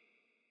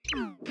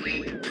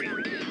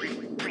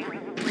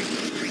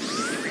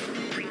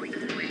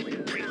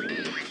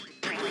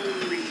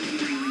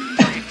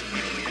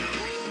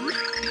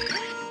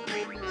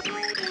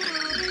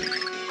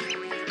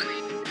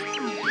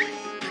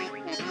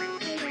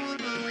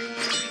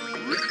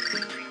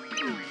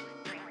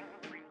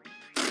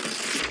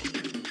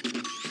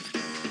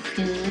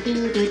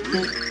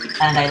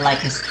 And I like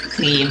his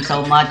theme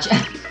so much.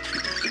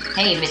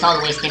 Hey, Miss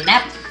Always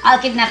Kidnapped, I'll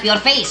kidnap your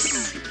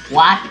face!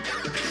 What?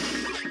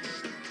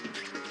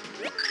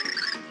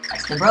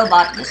 That's the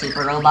robot. The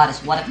super robot is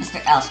one of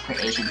Mr. L's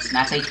creations.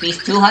 Max HP is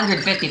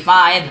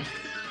 255.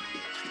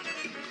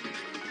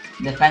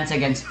 Defense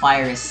against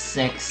fire is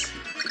 6.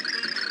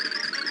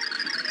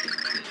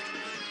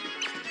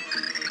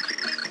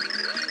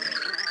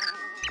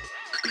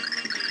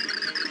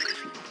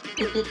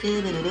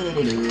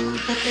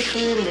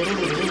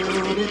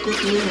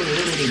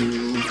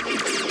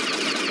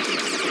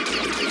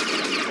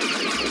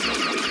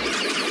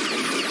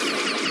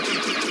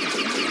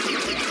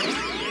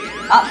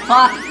 Oh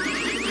fuck!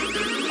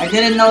 I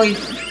didn't know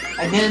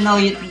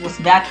it was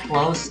that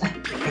close. I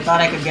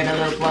thought I could get a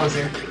little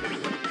closer.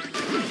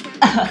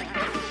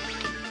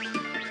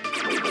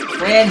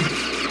 Friend!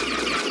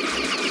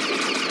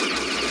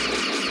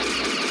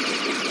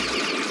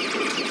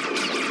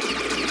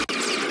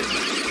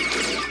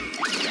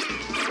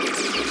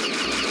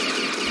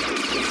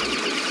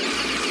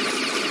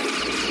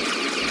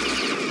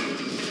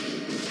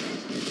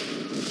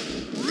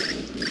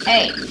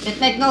 Hey, this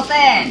makes no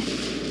sense!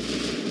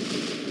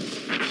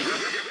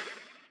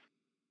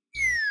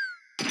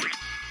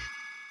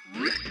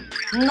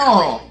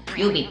 No,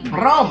 you beat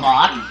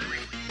Robot?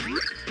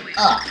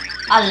 Ugh,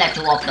 I'll let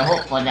you off the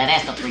hook for the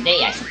rest of the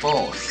day, I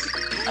suppose.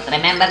 But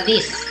remember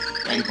this,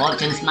 when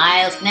Fortune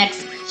smiles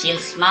next, she'll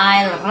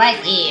smile right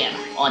here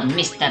on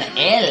Mr.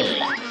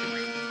 L.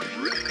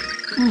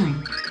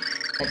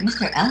 But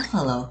Mr.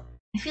 Elfellow,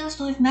 I feel as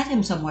though I've met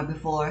him somewhere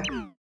before.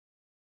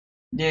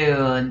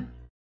 Dude,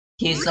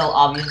 he's so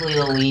obviously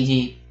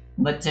Luigi,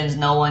 but since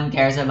no one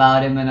cares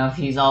about him enough,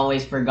 he's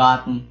always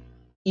forgotten.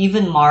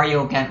 Even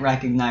Mario can't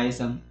recognize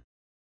him.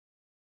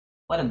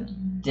 What a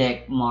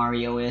dick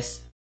Mario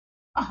is.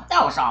 Oh,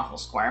 that was awful,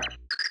 Squirp.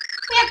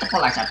 We have to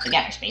pull ourselves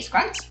together, Space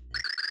Grunts.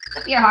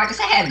 The pure heart is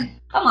ahead.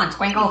 Come on,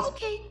 Squinkles.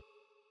 Okay.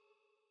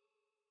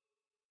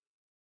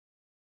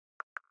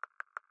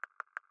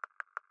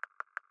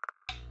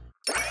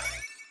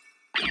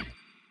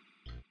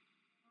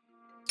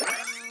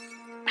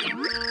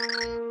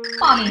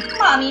 Mommy,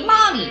 Mommy,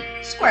 Mommy!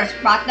 Squirps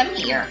brought them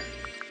here.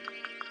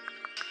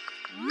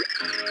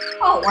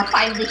 Oh, we're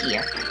finally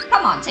here.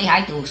 Come on, say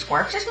hi to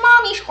Squirps. It's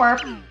Mommy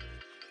Squirp.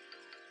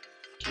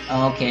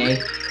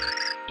 Okay.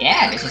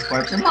 Yeah, this is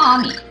Squirps'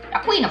 mommy, the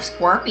Queen of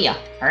Squirpia.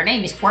 Her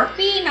name is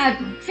Squirpina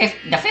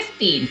the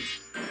 15th.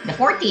 The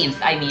 14th,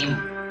 I mean.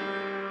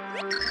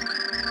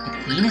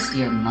 The Queen is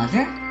your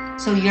mother?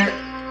 So you're...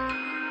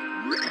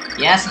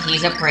 Yes,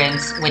 he's a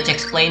prince, which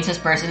explains his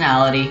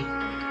personality.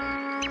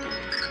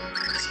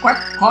 Squirp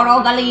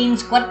Corogaline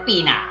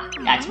Squirpina.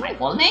 That's my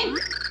full name.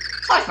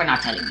 Sorry for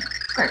not telling you.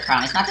 Squirps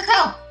promised not to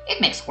tell. It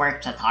makes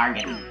Squirps a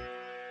target.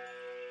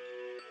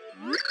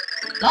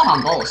 Long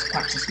ago,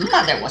 Squirps'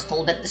 mother was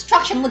told that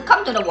destruction would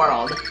come to the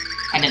world.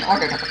 And in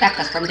order to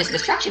protect us from this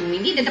destruction, we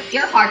needed a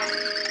pure heart.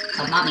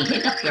 So Mommy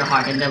hid the pure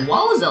heart in the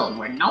woe zone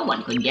where no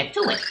one could get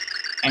to it.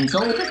 And so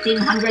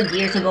 1500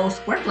 years ago,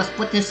 Squirt was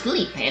put to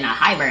sleep in a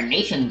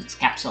hibernation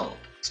capsule.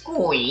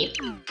 Squeep.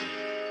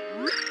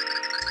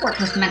 Squirt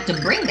was meant to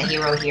bring the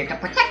hero here to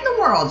protect the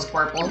world,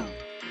 Squirple.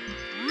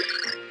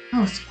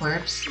 Oh,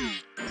 Squirps.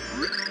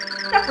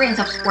 The Prince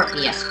of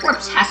Squirpia,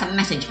 Squirps has a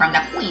message from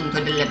the Queen to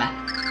deliver.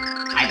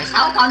 I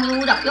bestow upon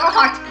you the pure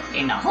heart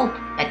in the hope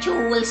that you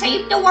will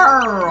save the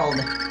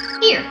world.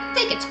 Here,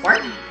 take it,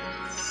 Squirt.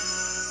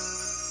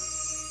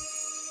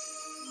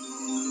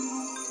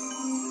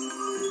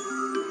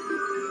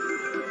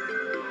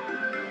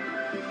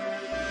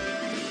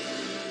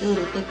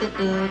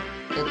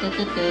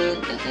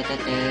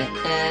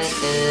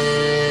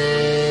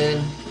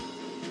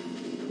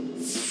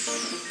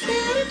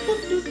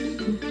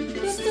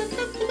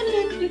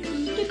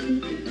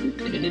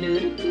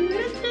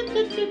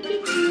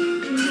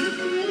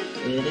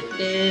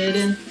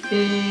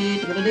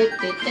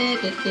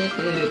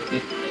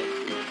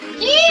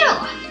 Ew!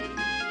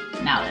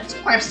 Now that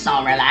Squirps is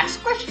all relaxed,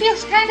 Squirps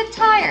feels kinda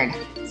tired,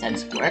 said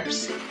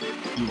Squirps.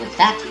 And with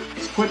that,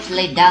 Squirps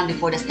laid down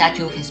before the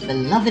statue of his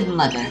beloved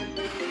mother.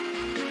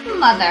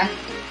 Mother,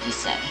 he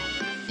said,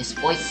 his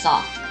voice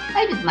soft.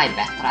 I did my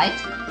best, right?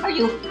 Are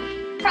you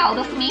proud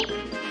of me?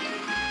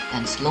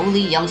 Then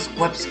slowly young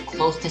Squirps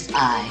closed his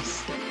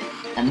eyes.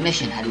 The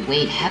mission had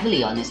weighed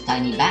heavily on his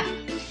tiny back,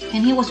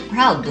 and he was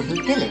proud to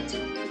fulfill it.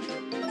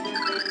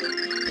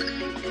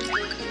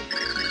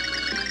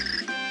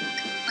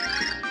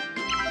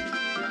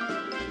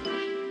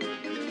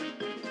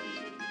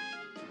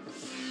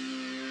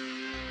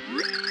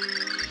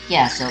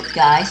 Yeah, so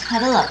guys,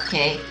 huddle up,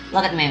 okay?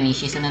 Look at Mimi,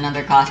 she's in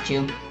another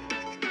costume.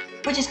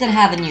 We're just gonna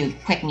have a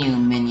quick new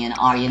minion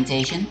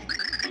orientation.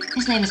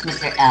 His name is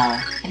Mr.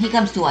 L, and he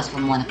comes to us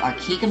from one of our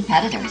key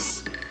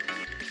competitors.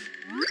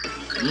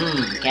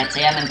 Can't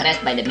say I'm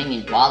impressed by the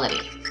minion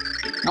quality.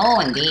 No,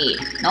 indeed.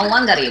 No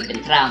wonder you've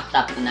been trounced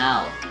up to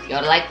now.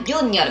 You're like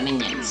junior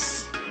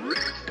minions.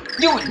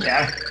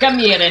 Junior? Come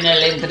here and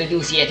I'll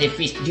introduce you to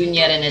Fist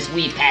Junior and his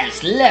wee pal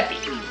Slappy.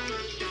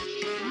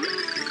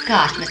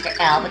 Gosh, Mr.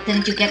 L, but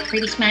didn't you get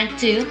pretty spanked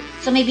too?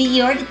 So maybe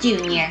you're the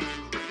junior.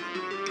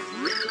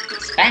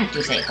 Spanked,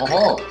 you say? Ho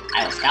ho!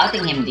 I was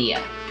scouting him, dear.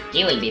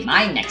 He will be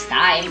mine next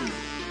time.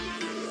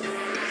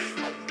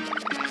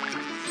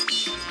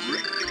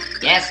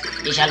 Yes,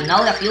 you shall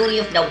know the fury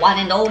of the one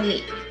and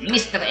only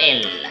Mr.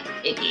 L,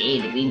 aka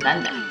the Green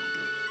Thunder.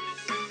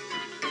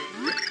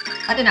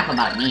 But enough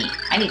about me.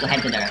 I need to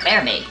head to the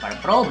repair bay for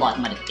robot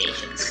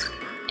modifications.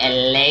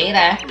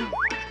 Later.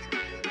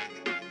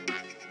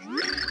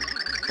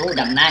 So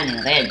the man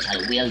in red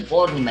shall wield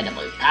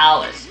formidable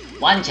powers.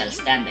 One shall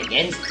stand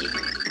against you.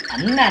 A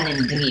man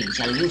in green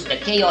shall use the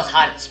Chaos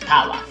Heart's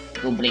power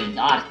to bring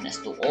darkness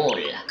to all.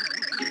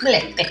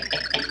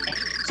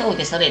 So it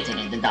is written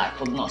in the Dark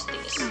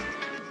Prognosticus.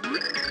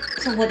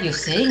 So what you're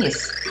saying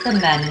is, the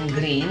man in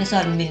green is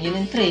our minion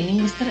in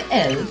training, Mr.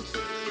 L?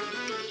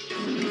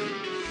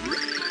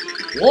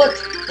 What?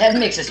 That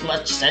makes as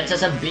much sense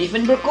as a beef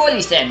and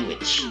broccoli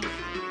sandwich.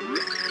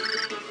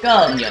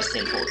 Calm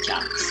yourself, old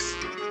chunks.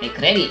 Make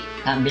ready,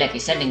 Count Black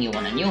is sending you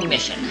on a new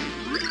mission.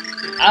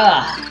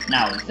 Ah,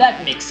 now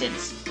that makes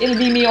sense. It'll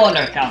be me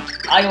honor, Count.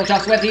 I will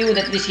just swear to you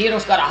that this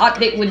hero's got a hot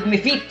date with me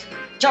feet.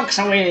 Chunks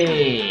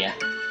away!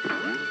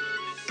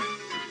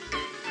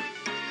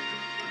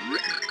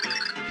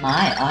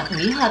 My, aren't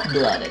we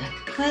hot-blooded?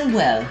 Well,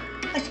 well,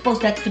 I suppose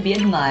that's to be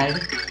admired.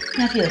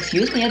 Now if you'll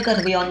excuse me, I've got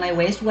to be on my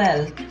way as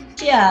well.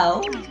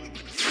 Ciao!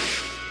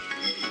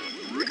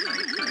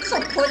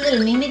 So poor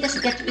little Mimi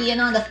doesn't get to be in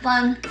on the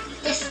fun.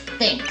 This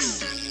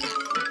stinks.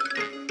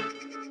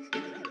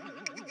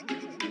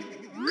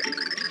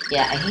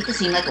 Yeah, I hate to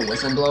seem like a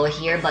whistleblower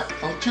here, but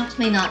Chumps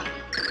may not...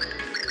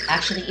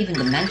 Actually, even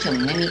Dementia,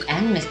 Mimi,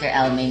 and Mr.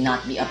 L may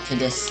not be up to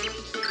this.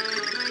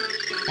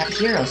 That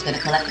hero's gonna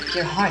collect the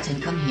pure hearts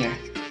and come here.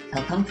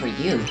 He'll come for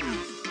you.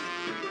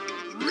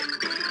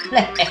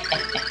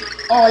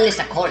 All is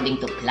according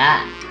to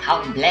plan.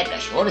 How Black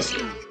assures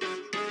you.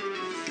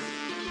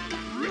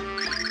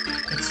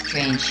 It's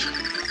strange.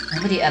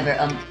 Nobody ever,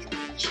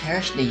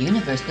 cherished the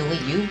universe the way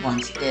you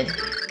once did.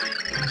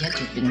 And yet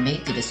you've been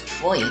made to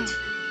destroy it.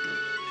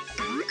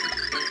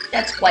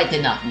 That's quite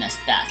enough,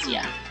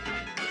 Nastasia.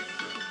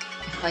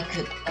 If I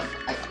could,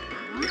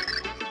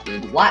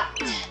 what?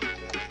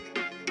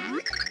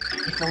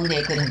 If only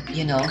I could have,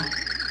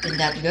 been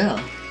that girl.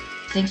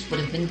 Things would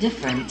have been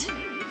different.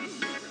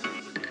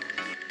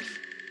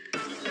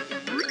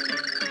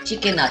 She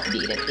cannot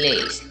be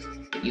replaced.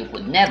 You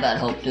could never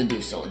hope to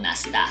do so,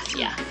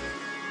 Nastasia.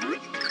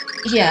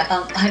 Yeah,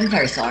 I'm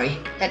very sorry.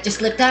 That just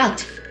slipped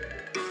out.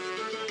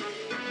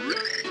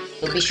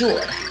 To be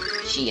sure,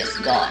 she is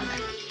gone.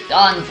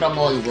 Gone from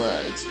all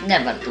worlds,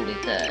 never to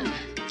return.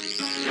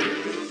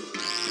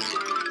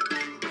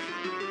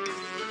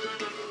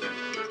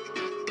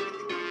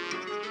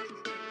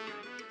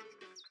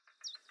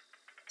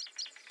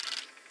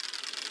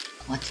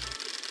 What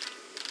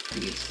are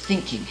you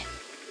thinking?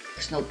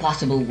 There's no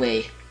possible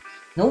way.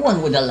 No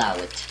one would allow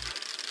it.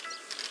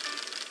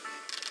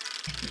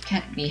 If we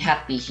can't be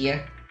happy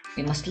here,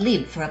 we must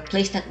leave for a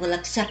place that will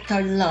accept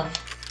our love.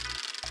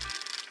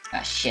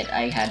 Ah shit,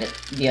 I had it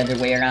the other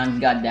way around.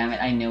 God damn it,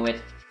 I knew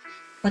it.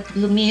 But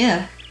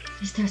Lumiere,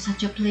 is there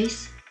such a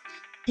place?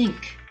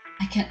 Think,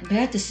 I can't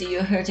bear to see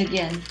you hurt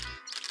again.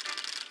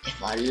 If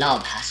our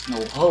love has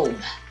no home,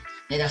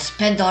 let us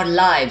spend our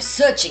lives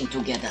searching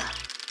together.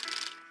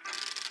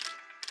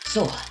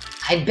 So,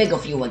 I beg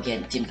of you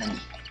again, Timpani.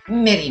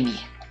 Marry me.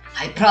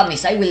 I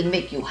promise I will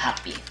make you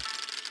happy.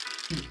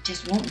 You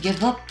just won't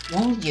give up,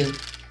 won't you?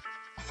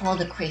 Of all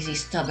the crazy,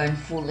 stubborn,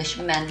 foolish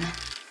men.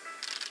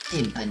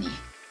 Timpani,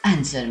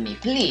 answer me,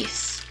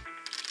 please.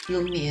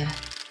 Lumiere,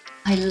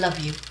 I love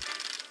you.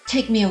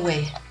 Take me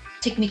away.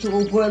 Take me to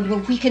a world where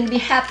we can be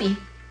happy.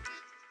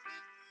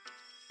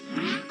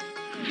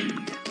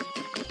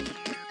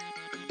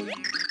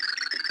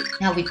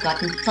 Now we've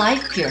gotten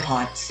 5 pure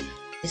hearts.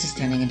 This is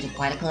turning into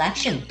quite a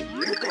collection.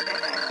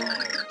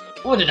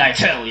 What did I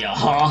tell you,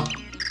 huh?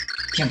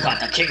 You got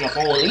the king of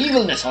all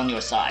evilness on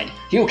your side.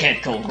 You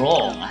can't go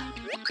wrong.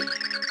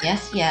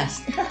 Yes,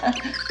 yes.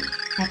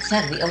 That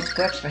said, we owe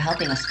Squirps for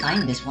helping us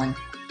find this one.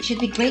 We should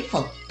be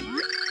grateful.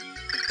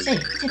 Say,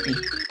 Tippy,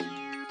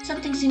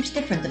 something seems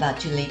different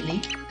about you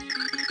lately.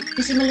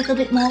 You seem a little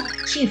bit more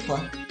cheerful.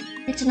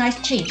 It's a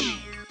nice change.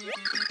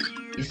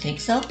 You think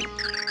so?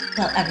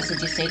 Well, ever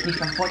since you saved me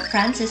from Fort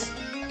Francis,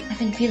 I've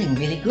been feeling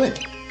really good.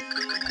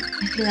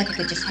 I feel like I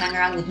could just hang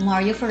around with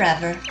Mario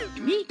forever.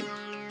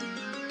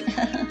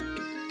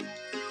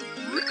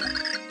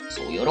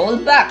 So you're all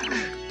back.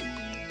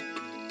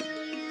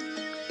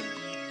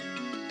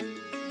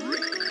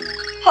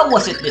 How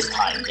was it this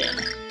time then?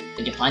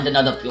 Did you find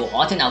another pure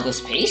heart in outer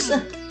space?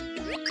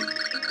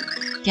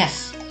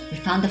 Yes, we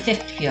found the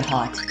 5th pure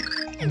heart.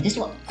 And this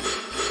one...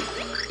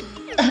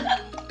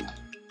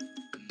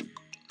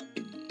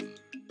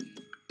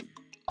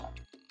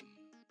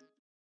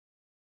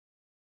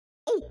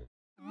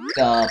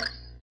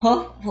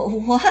 Huh?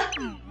 What?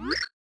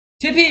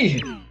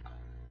 Tippy!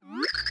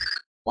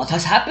 What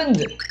has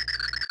happened?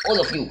 All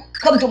of you,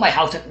 come to my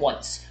house at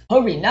once.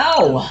 Hurry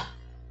now!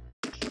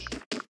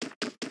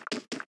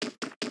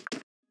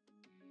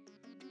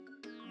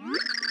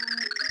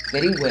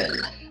 Very well.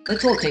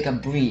 Let's all take a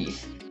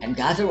breath and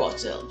gather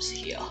ourselves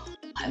here.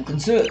 I'm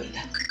concerned.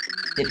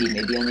 Tippy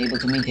may be unable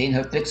to maintain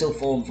her pixel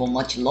form for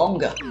much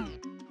longer.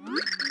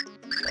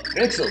 A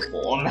pixel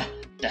form?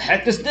 The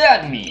heck does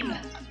that mean?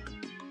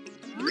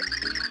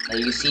 Well,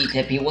 you see,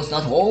 Tippy was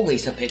not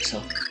always a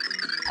pixel.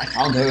 I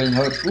found her in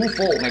her true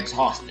form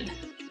exhausted,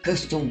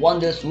 cursed to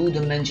wander through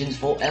dimensions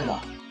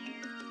forever.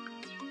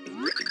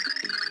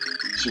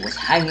 She was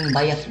hanging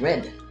by a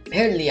thread,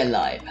 barely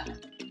alive,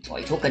 so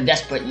I took a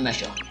desperate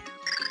measure.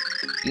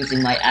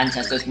 Using my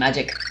ancestors'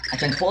 magic, I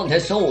transformed her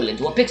soul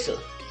into a pixel,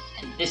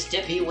 and this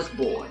Tippy was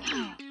born.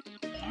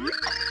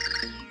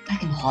 I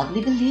can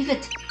hardly believe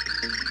it.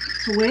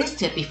 So where is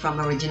Tippy from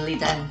originally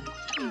then?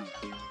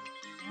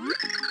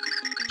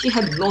 She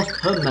had lost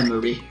her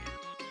memory,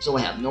 so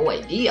I have no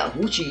idea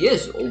who she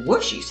is or where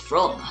she's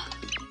from.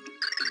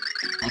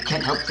 I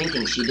can't help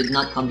thinking she did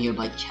not come here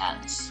by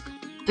chance.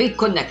 Fate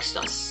connects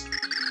us,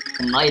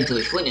 and my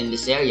intuition in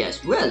this area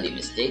is rarely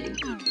mistaken.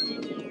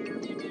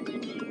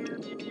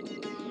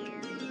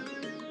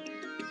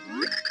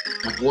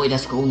 The void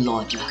has grown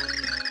larger,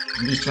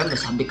 and these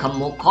tremors have become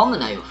more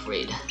common, I'm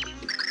afraid.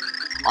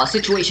 Our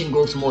situation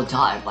grows more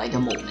dire by the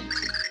moment.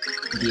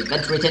 Did the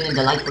event written in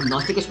the Light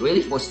Prognosticus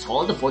really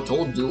forestall the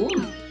foretold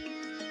doom?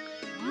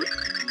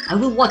 I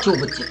will watch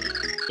over Tippy.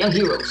 Young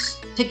heroes,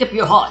 take up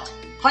your heart.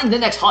 Find the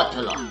next heart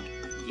pillar.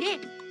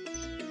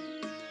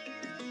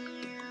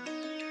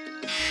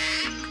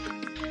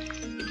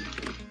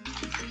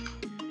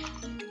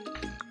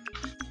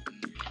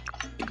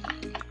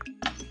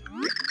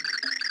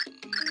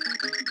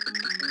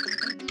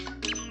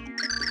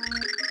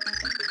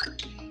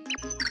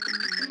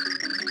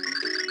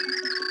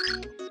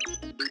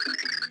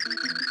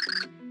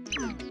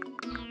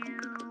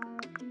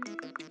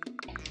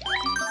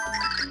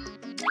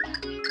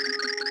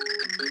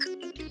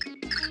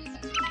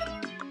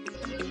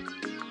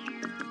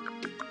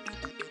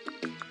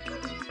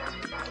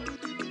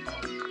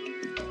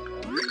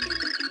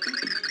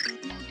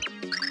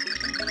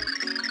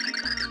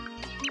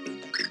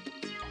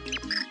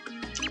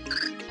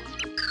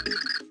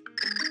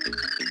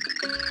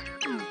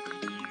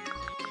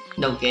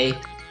 Okay.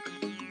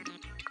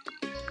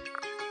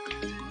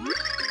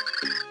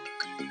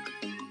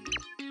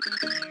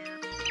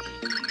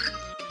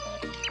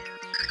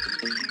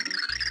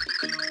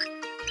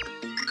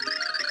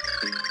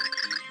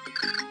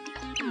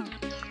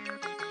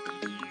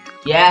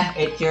 Yeah,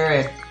 it's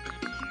yours.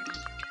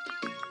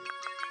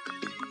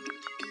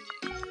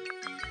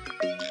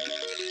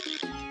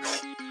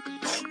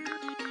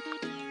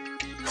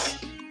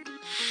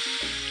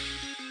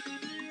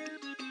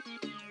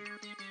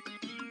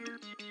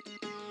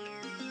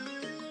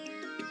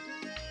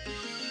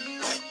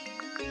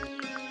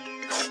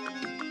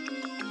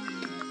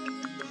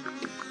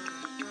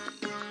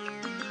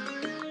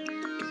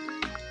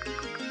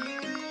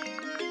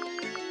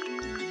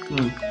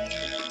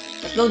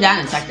 Let's go down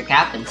and check the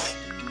captain.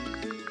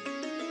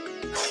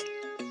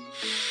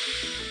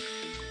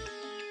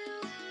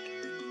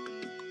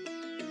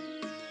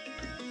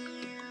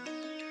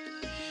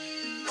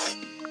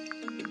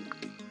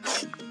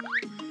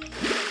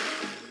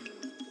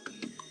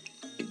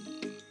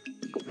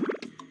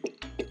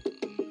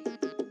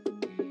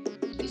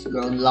 It's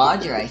grown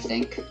larger, I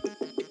think.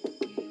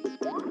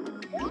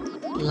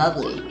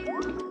 Lovely.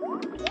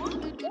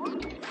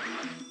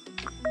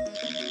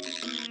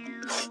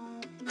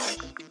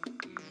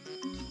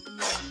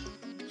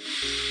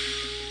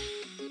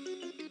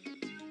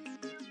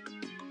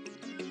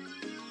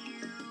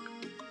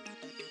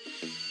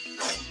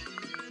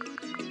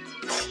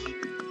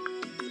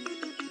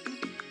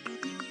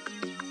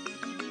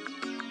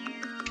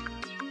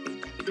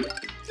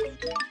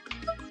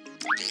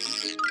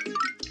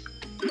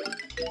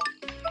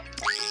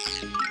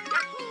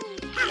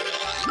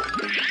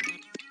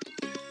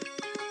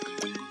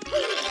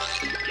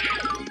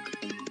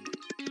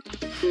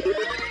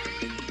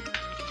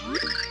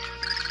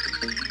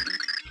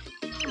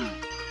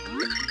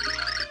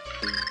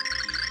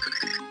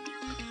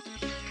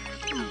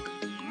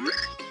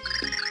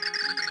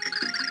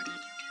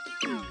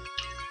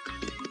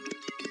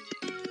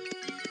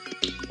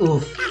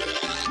 Oof.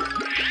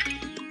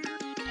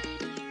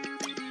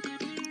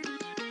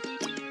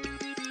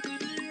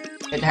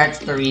 It hurts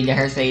to read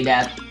her say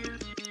that.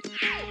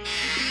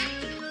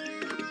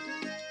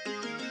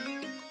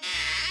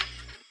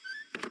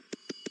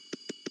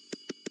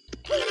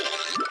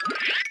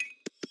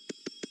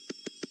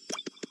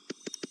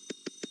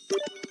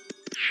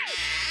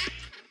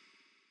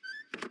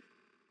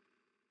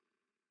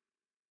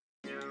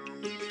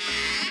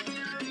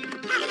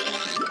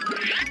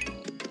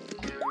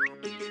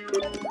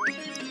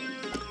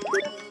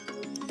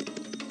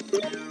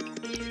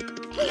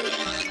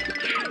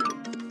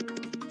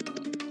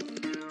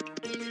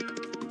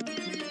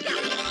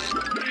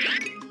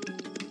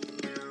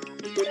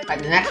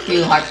 Alright, the next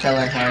few heart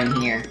fillers are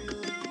in here.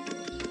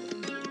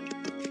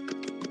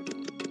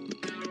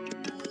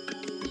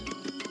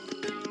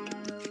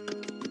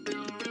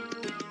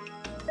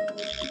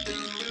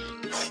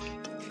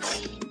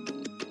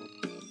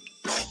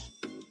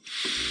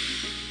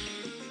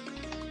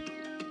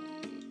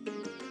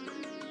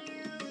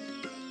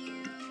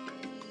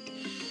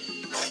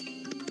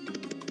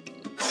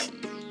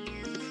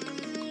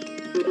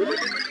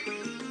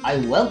 I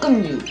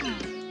welcome you.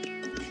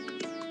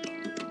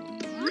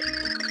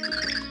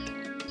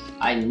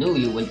 I knew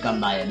you would come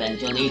by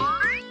eventually.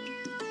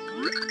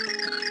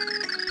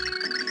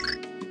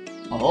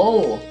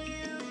 Oh,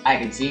 I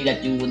can see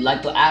that you would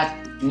like to ask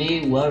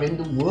me where in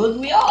the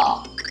world we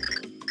are.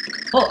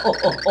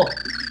 Oh.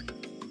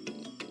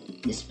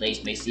 This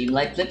place may seem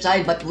like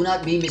Flipside, but do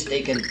not be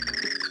mistaken.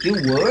 You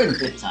were in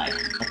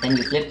Flipside, but then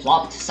you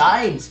flip-flopped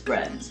sides,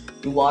 friends.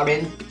 You are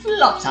in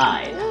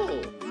Flopside.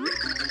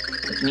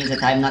 Which means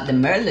that I'm not the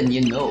Merlin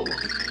you know.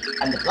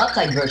 I'm the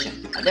Flopside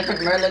version, a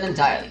different Merlin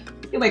entirely.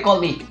 You may call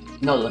me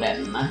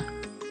Nolorem.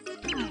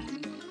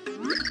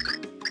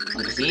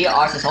 Well, you see,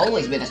 ours has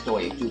always been a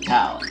story of two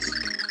towns.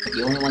 But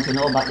the only ones who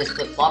know about this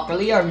flip-flop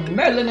really are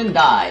Merlin and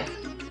I.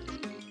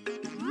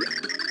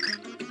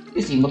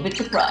 You seem a bit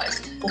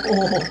surprised.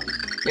 Oh,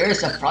 there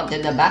is a front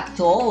and a back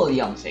to all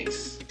young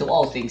things. To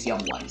all things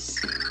young ones.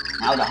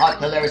 Now the heart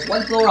pillar is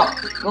one floor up.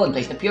 Go and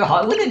place the pure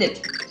heart within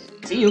it.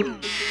 See you.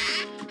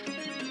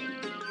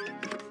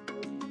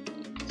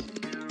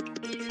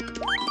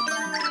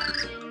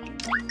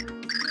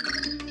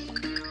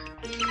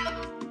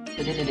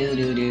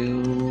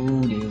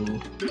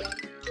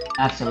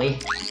 Actually,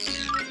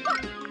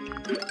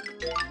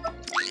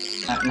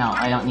 no,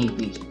 I don't need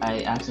Peach.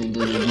 I actually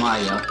do need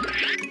Mario.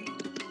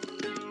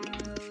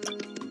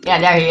 Yeah,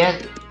 there he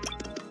is.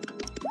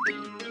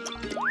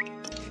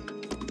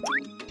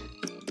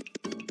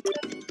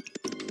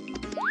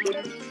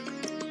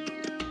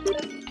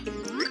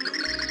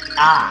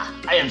 Ah,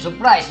 I am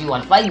surprised you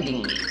are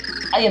finding me.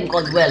 I am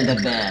called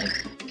Welderberg.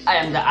 I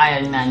am the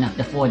Iron Man of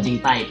the forging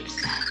pipes.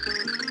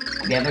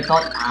 Have you ever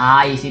thought,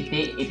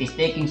 it is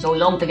taking so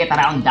long to get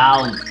around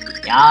town?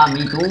 Yeah,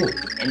 me too.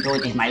 And so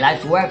it is my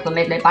life's work to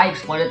make the pipes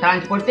for the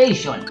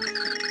transportation.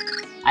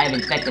 I have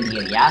inspected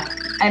here, yeah?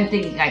 I am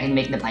thinking I can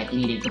make the pipe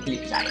leading to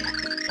Flipside.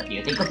 What do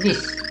you think of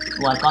this?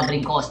 You are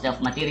covering cost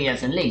of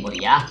materials and labor,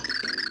 yeah?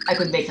 I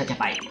could make such a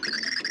pipe.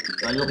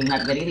 You are looking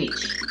not very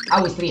rich.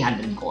 How is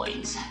 300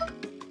 coins?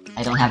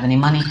 I don't have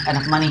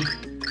enough money.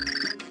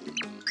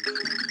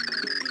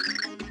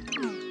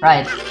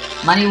 Right,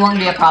 money won't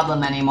be a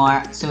problem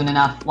anymore soon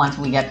enough once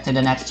we get to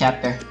the next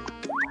chapter.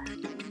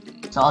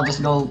 So I'll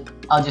just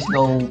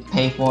go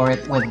pay for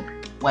it with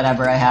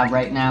whatever I have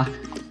right now.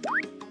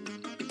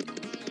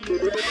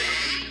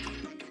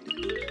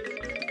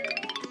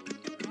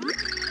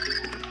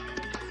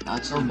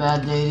 Not so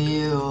bad day to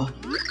you.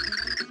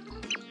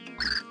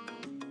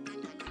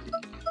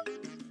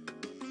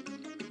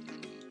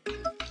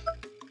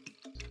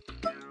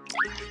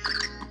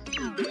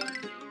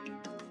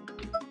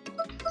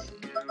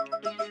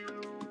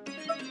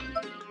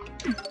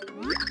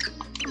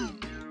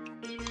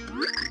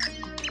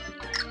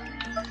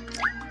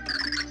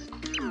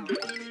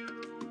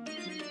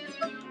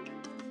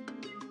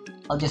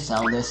 I'll just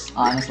sell this,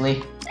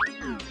 honestly.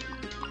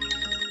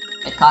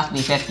 It cost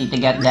me 50 to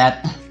get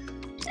that.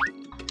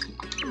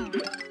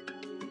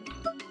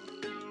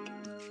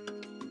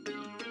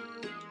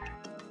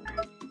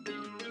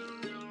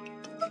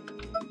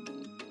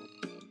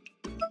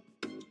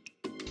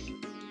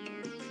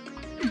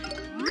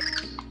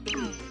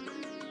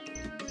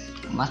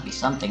 There must be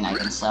something I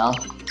can sell.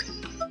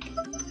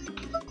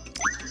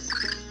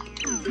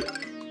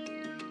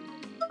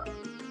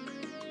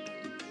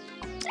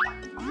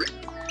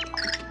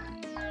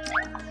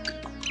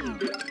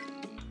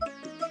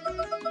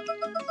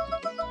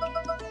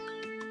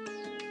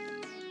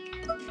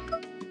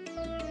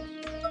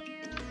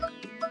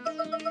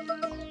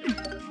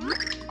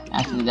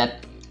 Actually,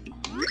 that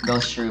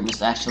ghost shroom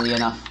is actually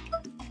enough.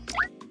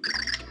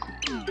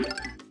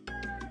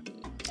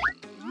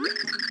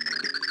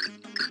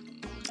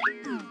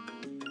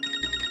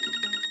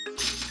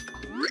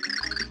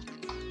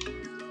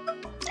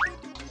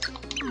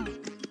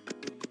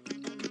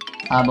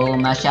 Abo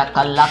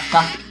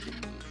masyakalaka.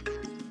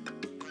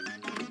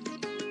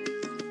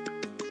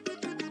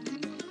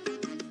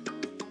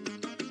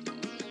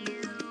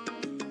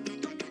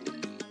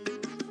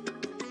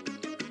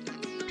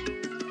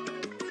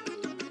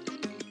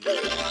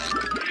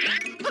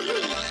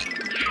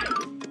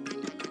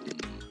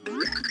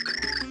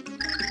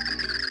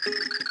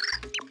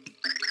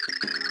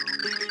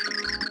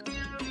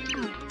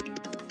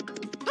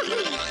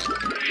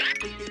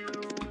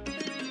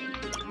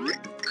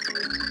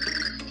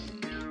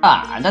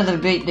 Ah, another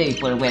great day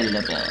for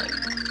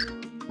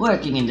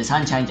working in the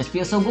sunshine just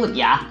feels so good,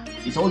 yeah?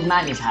 This old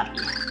man is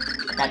happy.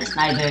 But that is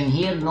neither in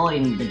here nor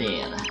in the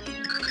there.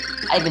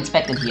 I've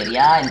inspected here,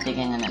 yeah? I'm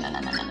thinking,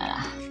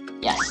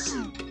 yes.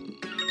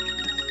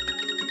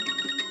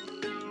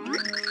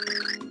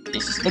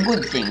 This is the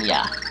good thing,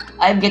 yeah.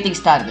 I'm getting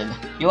started.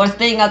 You are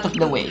staying out of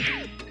the way.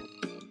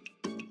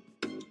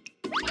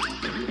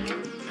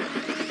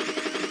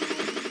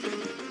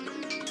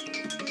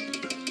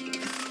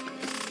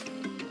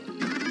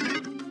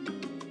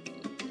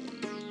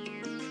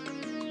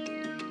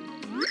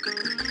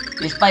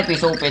 This pipe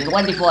is open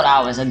 24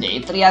 hours a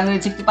day,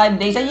 365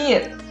 days a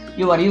year.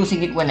 You are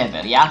using it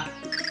whenever, yeah?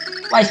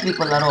 Wise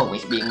people are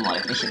always being more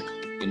efficient.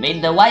 You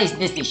made the wise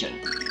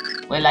decision.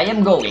 Well, I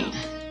am going.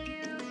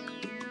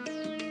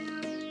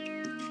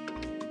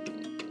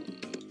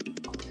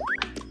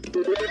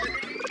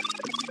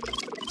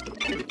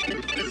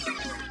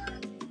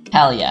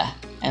 Hell yeah.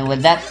 And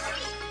with that,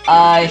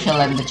 I shall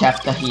end the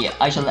chapter here.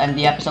 I shall end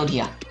the episode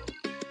here.